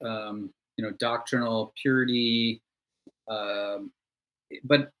about, doctrinal purity. Um,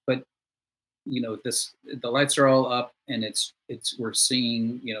 but this, the lights are all up, and it's we're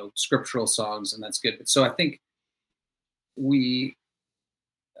singing, scriptural songs, and that's good. So I think we,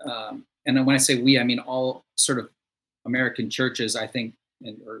 and then when I say we, I mean all sort of American churches, I think,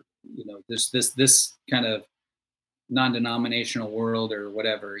 and or this kind of non-denominational world or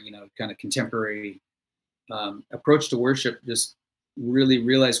whatever, kind of contemporary approach to worship, just really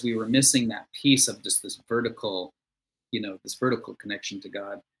realized we were missing that piece of just this vertical connection to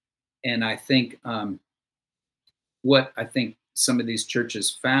God. And I think what I think some of these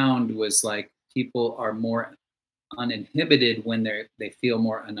churches found was, like, people are more uninhibited when they feel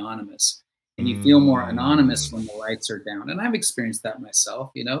more anonymous. And you feel more anonymous mm. when the lights are down. And I've experienced that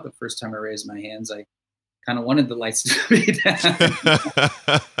myself. The first time I raised my hands, I kind of wanted the lights to be down.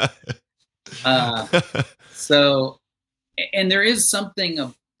 uh, so, and there is something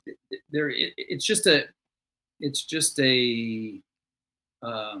of there. It's just a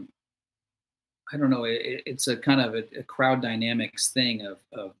um, I don't know. It's a kind of a crowd dynamics thing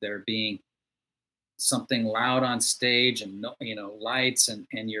of there being something loud on stage, and lights, and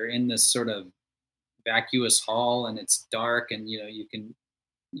you're in this sort of vacuous hall, and it's dark, and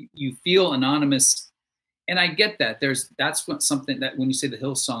you feel anonymous. And I get that. That's what something that, when you say the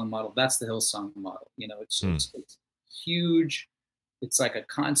Hillsong model, that's the Hillsong model. It's Hmm. huge. It's like a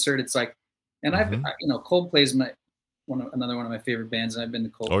concert. It's like, And Hmm. Coldplay's another one of my favorite bands, and I've been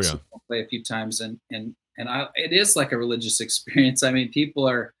to Oh See yeah. Coldplay a few times, it is like a religious experience. I mean, people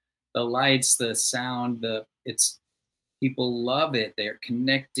are the lights, the sound, the it's people love it. They're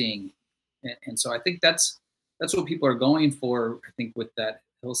connecting, and so I think that's what people are going for. I think with that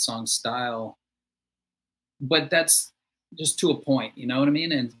Hillsong style, but that's just to a point, you know what I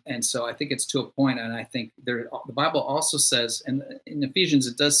mean? And so I think it's to a point, and I think the Bible also says, and in Ephesians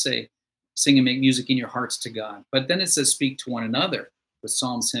it does say, sing and make music in your hearts to God, but then it says speak to one another with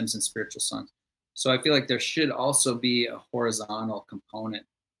psalms, hymns, and spiritual songs. So I feel like there should also be a horizontal component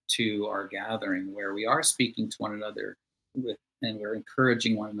to our gathering where we are speaking to one another and we're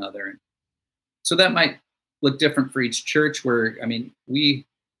encouraging one another. And so that might look different for each church. Where I mean, we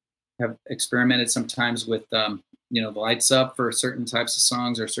have experimented sometimes with the lights up for certain types of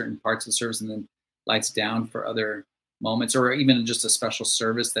songs or certain parts of the service, and then lights down for other moments, or even just a special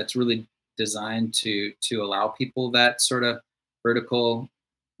service that's really designed to allow people that sort of vertical,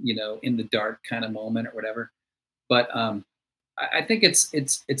 in the dark kind of moment or whatever. But I think it's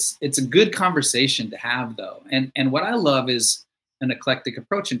a good conversation to have though, and what I love is an eclectic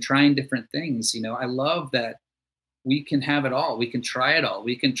approach and trying different things. I love that we can have it all. We can try it all.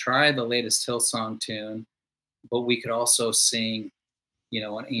 We can try the latest Hillsong tune, but we could also sing,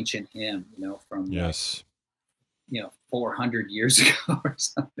 an ancient hymn, from like, Yes. 400 years ago or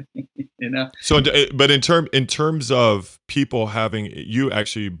something, you know? So, but in terms of people having, you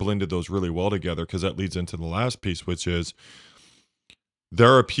actually blended those really well together because that leads into the last piece, which is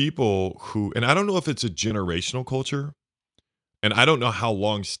there are people who, and I don't know if it's a generational culture, and I don't know how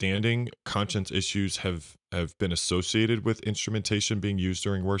long-standing conscience issues have been associated with instrumentation being used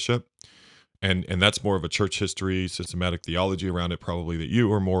during worship, and that's more of a church history, systematic theology around it, probably that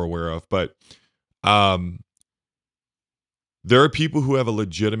you are more aware of, but um, there are people who have a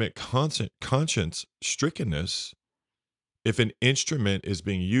legitimate conscience strickenness if an instrument is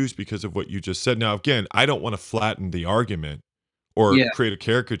being used because of what you just said. Now, again, I don't want to flatten the argument or Yeah, create a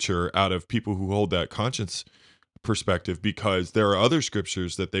caricature out of people who hold that conscience perspective, because there are other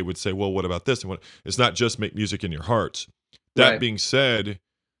scriptures that they would say, well, what about this? And what, it's not just make music in your hearts. That right. being said,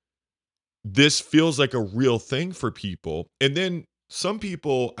 this feels like a real thing for people. And then some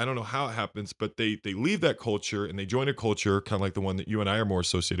people, I don't know how it happens, but they leave that culture and they join a culture kind of like the one that you and I are more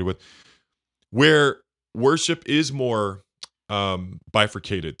associated with, where worship is more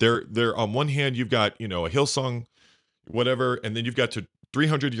bifurcated. There on one hand you've got, a Hillsong whatever, and then you've got to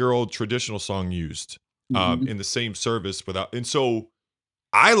 300-year-old traditional song used Hmm. in the same service without, and so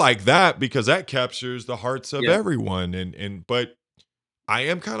I like that because that captures the hearts of Yeah. everyone, and but I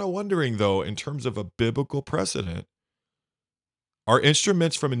am kind of wondering though, in terms of a biblical precedent, are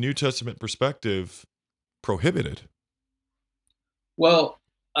instruments from a New Testament perspective prohibited? Well,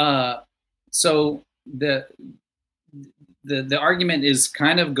 uh, so the argument is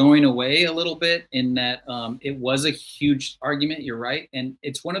kind of going away a little bit in that it was a huge argument. You're right, and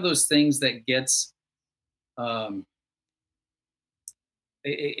it's one of those things that gets um,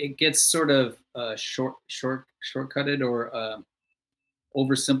 it gets sort of shortcutted or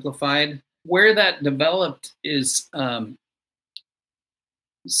oversimplified. Where that developed is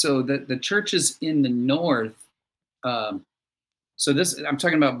so the churches in the north. Um, so this I'm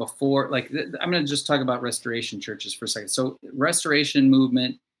talking about before. I'm going to just talk about Restoration churches for a second. So Restoration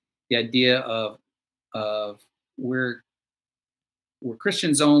movement, the idea of we're we're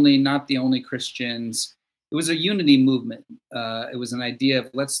Christians only, not the only Christians. It was a unity movement. It was an idea of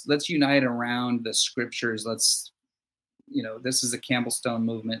let's unite around the scriptures. This is the Campbellstone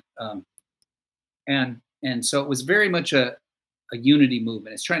movement, and so it was very much a unity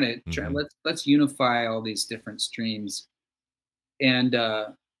movement. It's trying to Hmm. let's unify all these different streams, and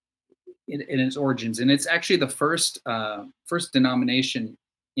in its origins, and it's actually the first denomination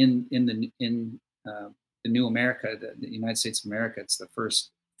in the new America, the United States of America. It's the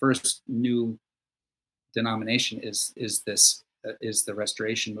first new denomination is the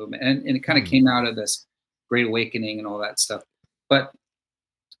Restoration movement, and it kind of Hmm. came out of this Great Awakening and all that stuff. But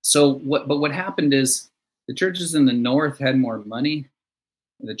what happened is the churches in the north had more money,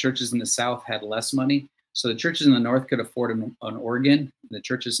 and the churches in the south had less money. So the churches in the north could afford an organ, the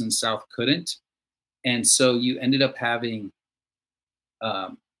churches in the south couldn't, and so you ended up having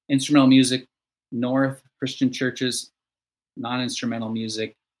um, instrumental music north, Christian churches, non-instrumental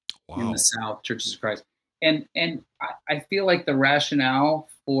music in the Wow. south, churches of Christ. And I feel like the rationale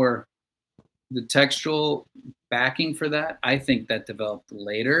for the textual backing for that, I think that developed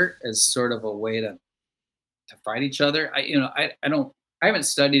later as sort of a way to fight each other. I don't I haven't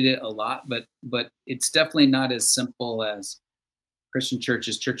studied it a lot, but it's definitely not as simple as Christian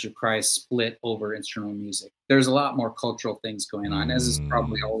churches, Church of Christ, split over instrumental music. There's a lot more cultural things going on, as is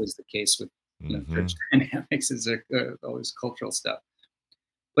probably Mm, always the case with church mhm. dynamics. Is there always cultural stuff?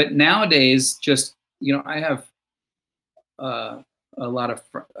 But nowadays, just I have uh, a lot of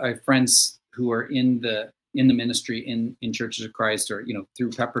I have friends who are in the ministry in Churches of Christ, or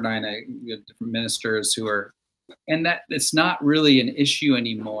through Pepperdine, different ministers who are, and that it's not really an issue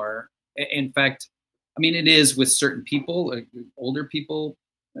anymore. In fact, I mean, it is with certain people, like older people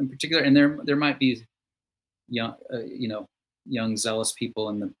in particular, and there might be young, young zealous people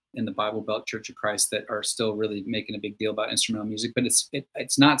in the Bible Belt Church of Christ that are still really making a big deal about instrumental music, but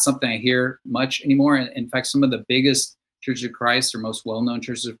it's not something I hear much anymore. And in fact, some of the biggest Churches of Christ or most well-known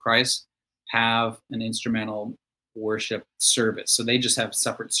Churches of Christ have an instrumental worship service. So they just have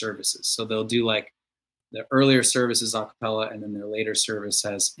separate services. So they'll do like the earlier service is a cappella, and then their later service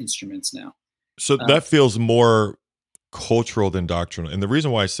has instruments now. So Uh, that feels more cultural than doctrinal. And the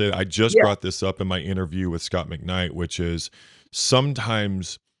reason why I say I just yeah. brought this up in my interview with Scott McKnight, which is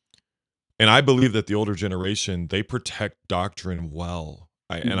sometimes, and I believe that the older generation, they protect doctrine well.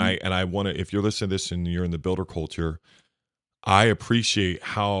 Hmm. I want to, if you're listening to this and you're in the builder culture, I appreciate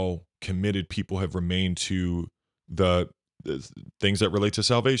how committed people have remained to the things that relate to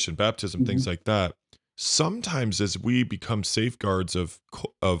salvation, baptism, Hmm. things like that. Sometimes, as we become safeguards of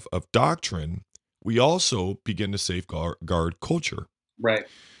of doctrine, we also begin to safeguard guard culture. Right.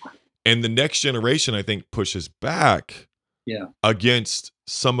 And the next generation, I think, pushes back Yeah. against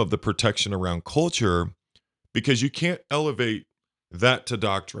some of the protection around culture because you can't elevate that to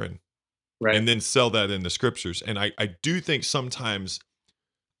doctrine Right. and then sell that in the scriptures. And I do think sometimes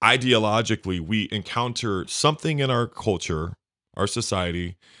ideologically we encounter something in our culture, our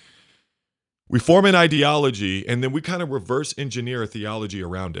society, we form an ideology and then we kind of reverse engineer a theology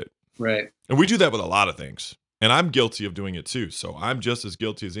around it. Right. And we do that with a lot of things. And I'm guilty of doing it too. So I'm just as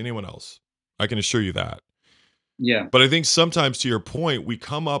guilty as anyone else. I can assure you that. Yeah. But I think sometimes, to your point, we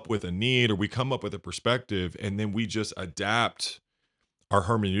come up with a need or we come up with a perspective and then we just adapt our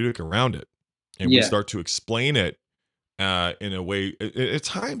hermeneutic around it and we Yeah. start to explain it in a way, at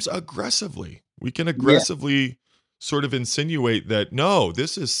times aggressively. We can Yeah. aggressively sort of insinuate that no,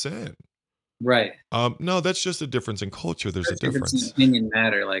 this is sin. Right. No, that's just a difference in culture. There's a Especially if it's an difference. opinion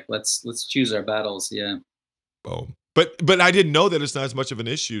matter. Like let's choose our battles. Yeah. Oh, but I didn't know that it's not as much of an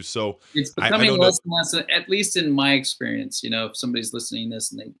issue. So It's I becoming don't know. less and less, at least in my experience. If somebody's listening to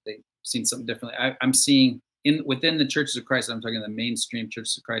this and they've seen something differently, I'm seeing within the Churches of Christ. I'm talking the mainstream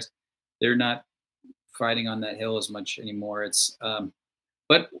Churches of Christ. They're not fighting on that hill as much anymore.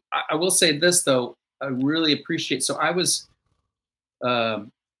 But I will say this though. I really appreciate. So I was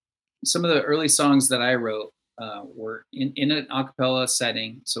um, some of the early songs that I wrote were in an a cappella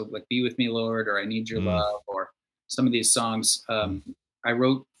setting. So like "Be with Me, Lord," or "I Need Your Mm, Love," or some of these songs mm. I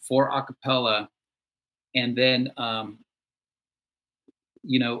wrote for a cappella, and then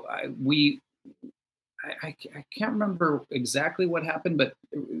you know I, we I can't remember exactly what happened, but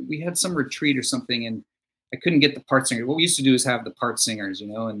we had some retreat or something, and I couldn't get the part singer. What we used to do is have the part singers,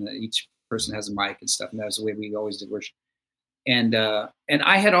 and each person has a mic and stuff, and that was the way we always did worship. And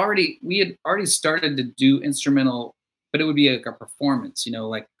I had already we had already started to do instrumental, but it would be like a performance,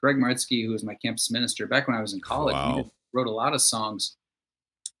 like Greg Maritsky, who was my campus minister back when I was in college. Wow. Wrote a lot of songs,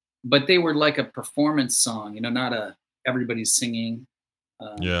 but they were like a performance song, not a everybody's singing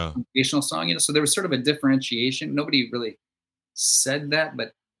Yeah. congregational song. So there was sort of a differentiation. Nobody really said that,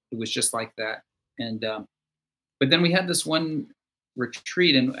 but it was just like that. And but then we had this one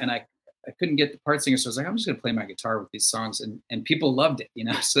retreat, and I couldn't get the part singer, so I was like, I'm just gonna play my guitar with these songs, and people loved it.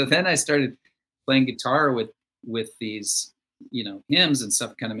 So then I started playing guitar with these hymns and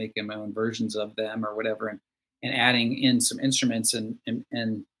stuff, kind of making my own versions of them or whatever, and adding in some instruments and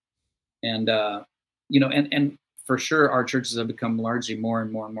and for sure our churches have become largely more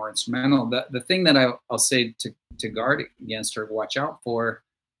and more and more instrumental. The thing that I'll say to guard against or watch out for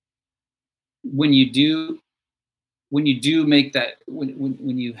when you do make that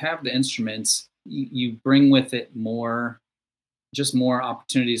when you have the instruments, you bring with it more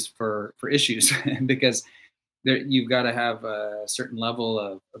opportunities for issues because you've got to have a certain level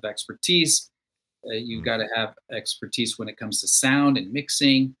of expertise. You've Mm. got to have expertise when it comes to sound and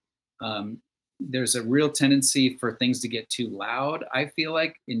mixing. um, there's a real tendency for things to get too loud, I feel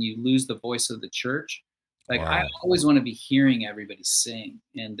like, and you lose the voice of the church. Like I Wow. always want to be hearing everybody sing,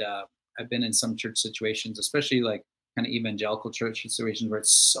 and I've been in some church situations, especially like kind of evangelical church situations, where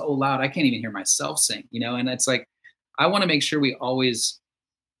it's so loud I can't even hear myself sing. And it's like I want to make sure we always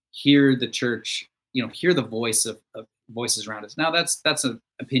hear the church, hear the voice of voices around us. Now that's an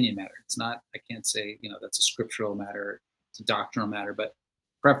opinion matter. It's not, I can't say, that's a scriptural matter. it's a doctrinal matter, but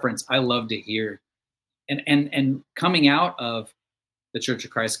preference. I love to hear, and coming out of the Church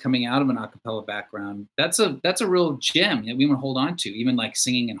of Christ, coming out of an a cappella background, that's a real gem that we want to hold on to. Even like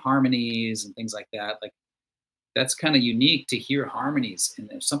singing in harmonies and things like that. Like that's kind of unique to hear harmonies, and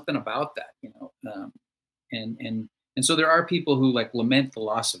there's something about that, and and so there are people who like lament the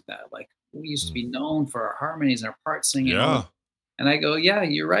loss of that. Like we used to Mm. be known for our harmonies and our part singing, all that. Yeah. And I go, yeah,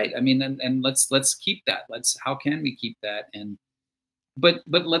 you're right. I mean, and let's keep that. Let's how can we keep that? And but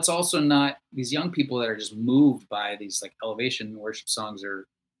let's also not these young people that are just moved by these like elevation worship songs are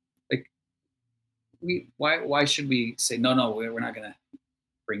like we why should we say no we're not gonna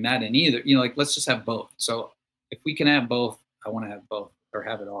bring that in either, like let's just have both. So if we can have both, I want to have both or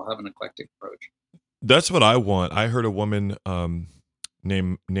have it all, have an eclectic approach. That's what I want. I heard a woman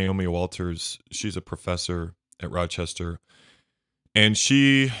named Naomi Walters. She's a professor at Rochester, and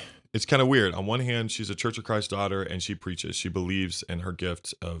it's kind of weird. On one hand, she's a Church of Christ daughter, and she preaches. She believes in her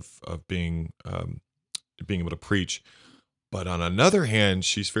gift of being able to preach. But on another hand,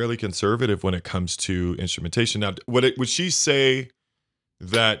 she's fairly conservative when it comes to instrumentation. Now, would she say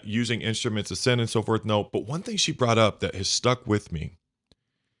that using instruments is sin and so forth? No. But one thing she brought up that has stuck with me,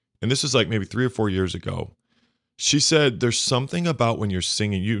 and this is like maybe 3 or 4 years ago. She said there's something about when you're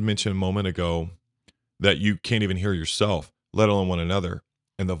singing. You mentioned a moment ago that you can't even hear yourself, let alone one another,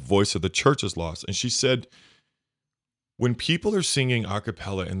 and the voice of the church is lost. And she said when people are singing a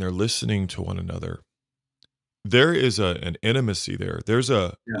cappella and they're listening to one another, there is an intimacy there. There's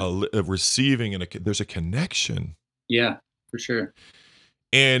Yeah. a receiving and there's a connection. Yeah, for sure.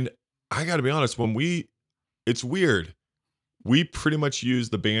 And I got to be honest, it's weird. We pretty much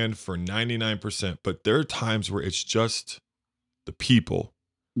use the band for 99%, but there are times where it's just the people.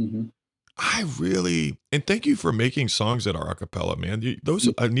 Hmm. And thank you for making songs that are a cappella, man. Those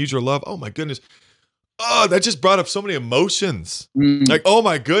I Need Your Love. Oh my goodness. Oh, that just brought up so many emotions. Mm, Like, oh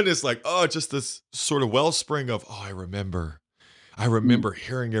my goodness, like, oh, just this sort of wellspring of, oh, I remember. I mm, remember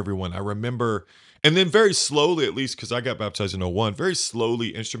hearing everyone. I remember, and then very slowly, at least because I got baptized in '01, very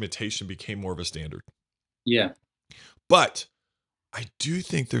slowly instrumentation became more of a standard. yeah. But I do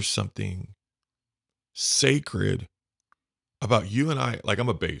think there's something sacred about you and I. Like, I'm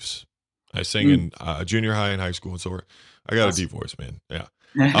a bass. I sang Mm, in junior high and high school, and so I got a awesome. deep voice, man.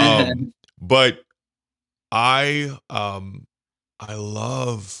 Yeah. But I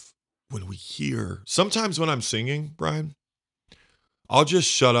love when we hear. Sometimes when I'm singing, Brian, I'll just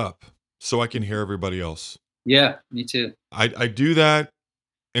shut up so I can hear everybody else. Yeah, me too. I do that,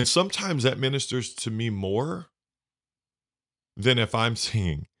 and sometimes that ministers to me more than if I'm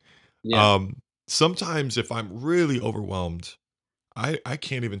singing. Yeah, Um, Sometimes if I'm really overwhelmed, I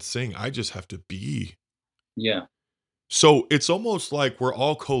can't even sing. I just have to be. yeah, So it's almost like we're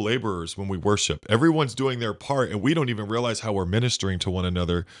all co-laborers when we worship. Everyone's doing their part, and we don't even realize how we're ministering to one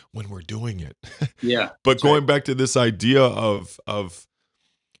another when we're doing it. yeah. But That's right. going back to this idea of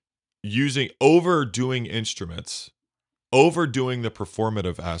using overdoing instruments, overdoing the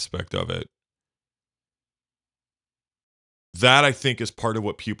performative aspect of it, that I think is part of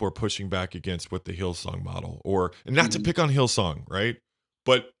what people are pushing back against with the Hillsong model. Or and not to Mhm. pick on Hillsong, right?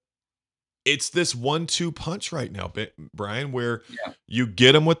 But it's this 1-2 punch right now, Brian, where Yeah, you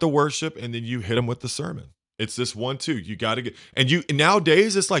get them with the worship and then you hit them with the sermon. It's this 1-2. You got to get, and you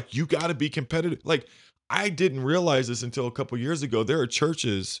nowadays it's like you got to be competitive. Like I didn't realize this until a couple years ago. There are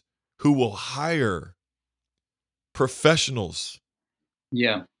churches who will hire professionals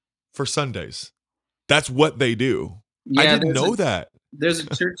yeah, for Sundays. That's what they do. I yeah. didn't know that. There's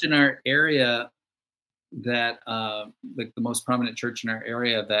a church in our area that like the most prominent church in our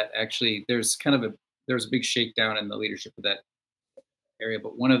area that actually there's a big shakedown in the leadership of that area.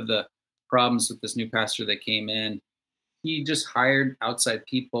 But one of the problems with this new pastor that came in, he just hired outside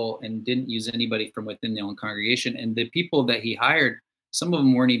people and didn't use anybody from within the own congregation. And the people that he hired, some of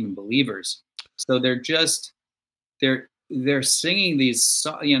them weren't even believers. So they're singing these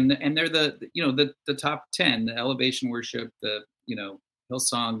and they're the top 10, the elevation worship, the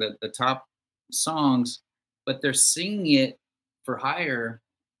Hillsong, the top songs, but they're singing it for hire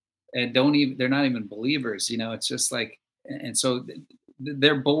and don't even they're not even believers. It's just like, and so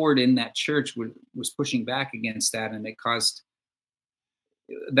their board in that church was pushing back against that, and it caused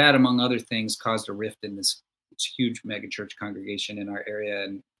that, among other things, caused a rift in this huge mega church congregation in our area.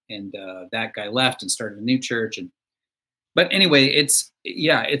 And that guy left and started a new church. And but anyway, it's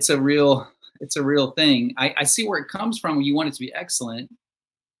a real thing. I see where it comes from. You want it to be excellent,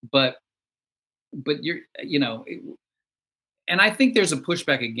 but and I think there's a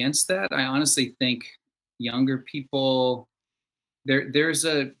pushback against that. I honestly think younger people, there's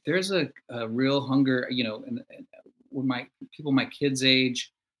a real hunger, and with my people my kids'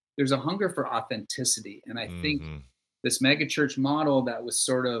 age, there's a hunger for authenticity, and I think Mhm. this mega church model that was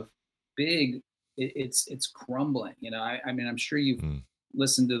sort of big, it's crumbling. I mean, I'm sure you've Mm.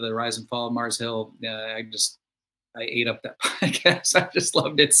 listened to the Rise and Fall of Mars Hill. I ate up that podcast. I just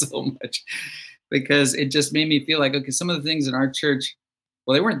loved it so much because it just made me feel like, okay, some of the things in our church,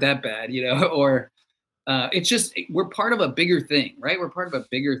 well, they weren't that bad, or it's just we're part of a bigger thing, right? We're part of a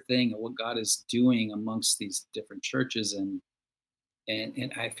bigger thing of what God is doing amongst these different churches, and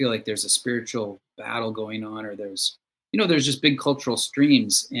I feel like there's a spiritual battle going on, or there's just big cultural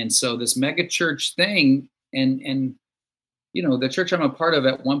streams, and so this mega church thing, and the church I'm a part of,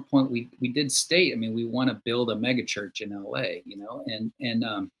 at one point we did state, I mean, we want to build a mega church in LA,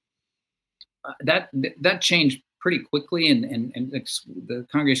 that changed pretty quickly, and the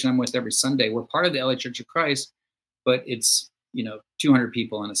congregation I'm with every Sunday, we're part of the LA Church of Christ, but it's 200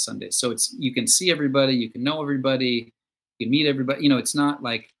 people on a Sunday, so it's you can see everybody, you can know everybody, you can meet everybody. It's not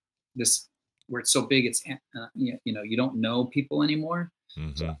like this where it's so big it's you don't know people anymore.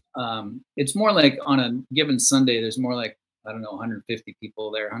 So Mhm. it's more like on a given Sunday, there's more like, I don't know, 150 people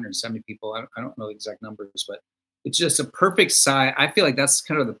there, 170 people. I don't know the exact numbers, but it's just a perfect size. I feel like that's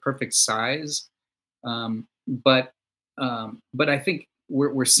kind of the perfect size. But I think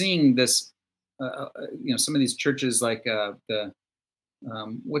we're seeing this. Some of these churches, like the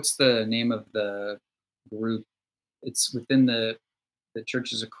what's the name of the group? It's within the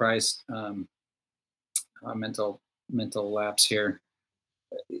Churches of Christ. Mental lapse here.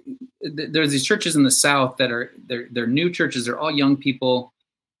 There's these churches in the South that are they're new churches. They're all young people,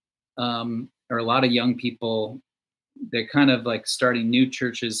 or a lot of young people. They're kind of like starting new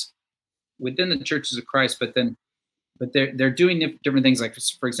churches within the Churches of Christ, but they're doing different things. Like,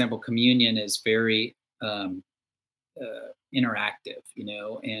 for example, communion is very interactive,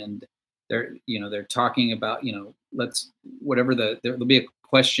 and they're talking about, let's whatever there'll be a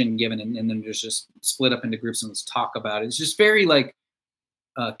question given, and then there's just split up into groups and let's talk about it. It's just very like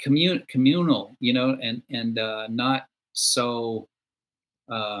communal, and not so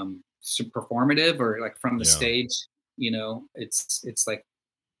performative or like from the Yeah. stage. It's like,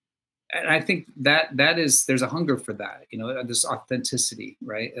 and I think there's a hunger for that, this authenticity,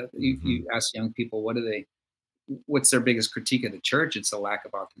 right? You Mhm. ask young people, what's their biggest critique of the church? It's a lack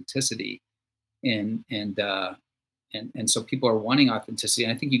of authenticity, and so people are wanting authenticity.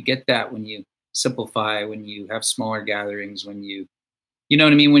 And I think you get that when you simplify, when you have smaller gatherings, when you know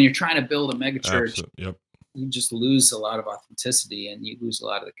what I mean, when you're trying to build a mega church, Absolutely. Yep. you just lose a lot of authenticity and you lose a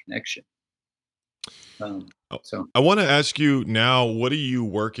lot of the connection. Oh, So I wanna ask you now, what are you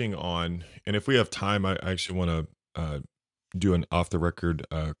working on? And if we have time, I actually wanna, do an off the record,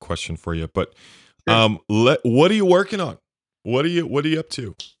 question for you, but, sure. what are you working on? What are you up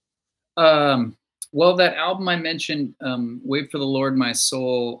to? Um, well, that album I mentioned, "Wait for the Lord, My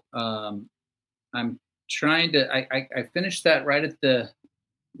Soul." I'm trying to. I finished that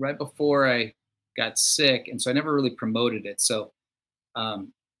right before I got sick, and so I never really promoted it. So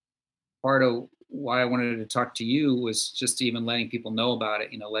um, part of why I wanted to talk to you was just even letting people know about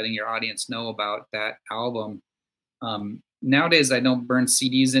it. Letting your audience know about that album. Nowadays, I don't burn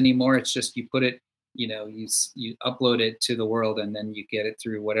CDs anymore. It's just you put it, you upload it to the world, and then you get it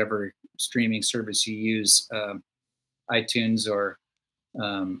through whatever streaming service you use, iTunes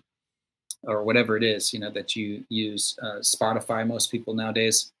um, or whatever it is, that you use, Spotify. Most people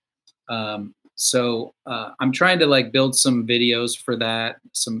nowadays. So I'm trying to like build some videos for that,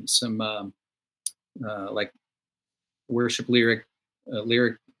 some like worship lyric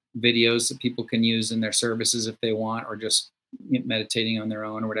videos that people can use in their services if they want, or just meditating on their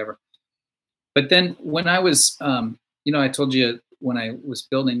own or whatever. But then when I was, I told you when I was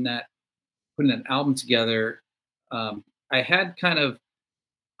building that, putting an album together, I had kind of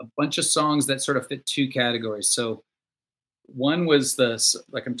a bunch of songs that sort of fit two categories. So one was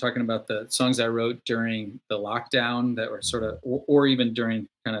like I'm talking about the songs I wrote during the lockdown that were sort of, or even during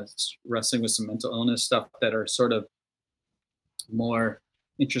kind of wrestling with some mental illness stuff, that are sort of more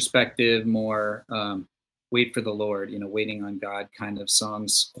introspective, more wait for the Lord, waiting on God kind of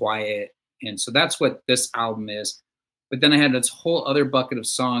songs, quiet. And so that's what this album is. But then I had this whole other bucket of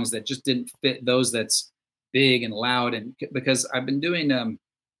songs that just didn't fit those, that's big and loud. And because I've been doing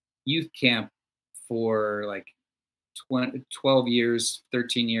youth camp for like 12 years,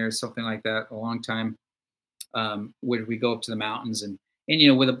 13 years, something like that, a long time, where we go up to the mountains, and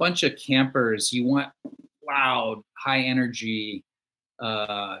with a bunch of campers, you want loud, high energy,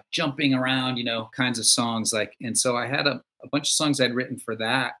 jumping around, kinds of songs. Like, and so I had a bunch of songs I'd written for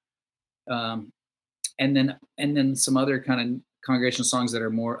that. Um, and then some other kind of congregational songs that are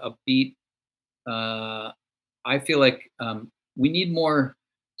more upbeat. Uh, I feel like we need more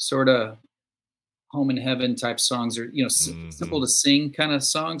sort of home and heaven type songs, or simple Mhm. to sing kind of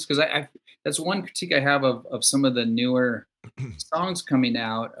songs, because I that's one critique I have of some of the newer songs coming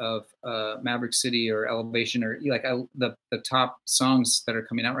out of Maverick City or Elevation, or the top songs that are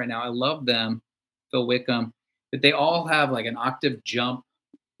coming out right now. I love them, Phil Wickham, but they all have like an octave jump,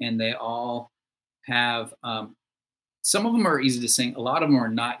 and they all have some of them are easy to sing. A lot of them are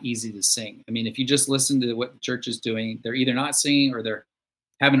not easy to sing. I mean, if you just listen to what the church is doing, they're either not singing or they're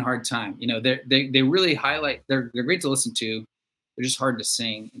having a hard time. They really highlight. They're great to listen to. They're just hard to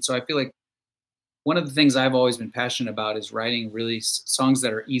sing. And so I feel like one of the things I've always been passionate about is writing really songs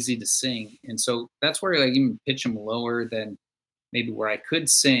that are easy to sing. And so that's where I even pitch them lower than maybe where I could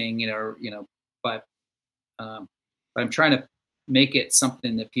sing. But um, but I'm trying to make it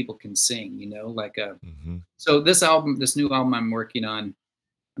something that people can sing. Mhm. So this new album I'm working on,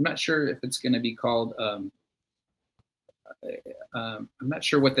 I'm not sure if it's going to be called. I'm not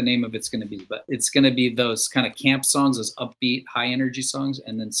sure what the name of it's going to be, but it's going to be those kind of camp songs, those upbeat, high energy songs,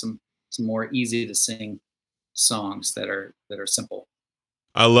 and then some more easy to sing songs that are simple.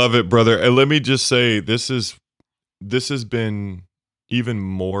 I love it, brother. And let me just say, this has been even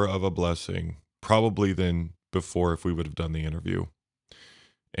more of a blessing, probably than before if we would have done the interview.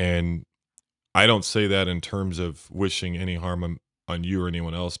 And I don't say that in terms of wishing any harm on you or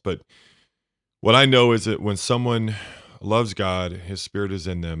anyone else, but what I know is that when someone loves God, his spirit is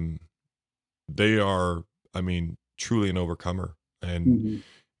in them, they are, I mean, truly an overcomer. And Mhm.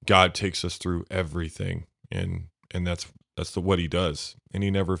 God takes us through everything. And that's what he does. And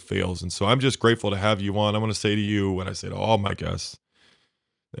he never fails. And so I'm just grateful to have you on. I want to say to you what I say to all my guests,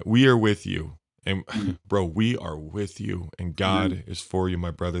 that we are with you. And Mhm. bro, we are with you. And Amen. God is for you,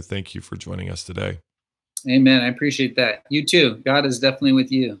 my brother. Thank you for joining us today. Amen. I appreciate that. You too. God is definitely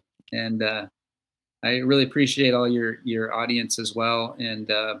with you, and I really appreciate all your audience as well. And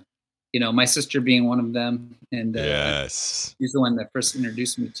my sister being one of them, and Yes. she's the one that first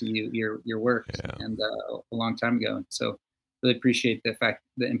introduced me to your work, Yeah. and a long time ago. And so really appreciate the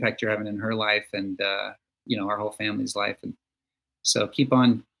impact you're having in her life, and our whole family's life. And so keep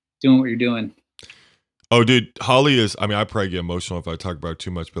on doing what you're doing. Oh, dude, Holly is, I mean, I probably get emotional if I talk about it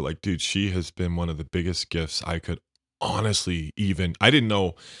too much, but like, dude, she has been one of the biggest gifts I could honestly even, I didn't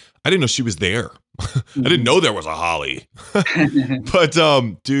know she was there. I didn't Mhm. know there was a Holly.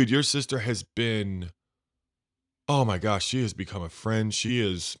 But dude, your sister has been, oh my gosh, she has become a friend. She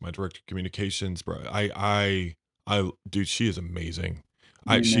is my director of communications, bro. Dude, she is amazing.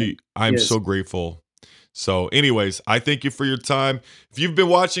 Amen. I'm Yes. so grateful. So, anyways, I thank you for your time. If you've been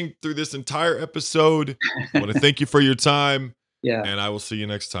watching through this entire episode, I want to thank you for your time, Yeah. and I will see you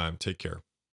next time. Take care.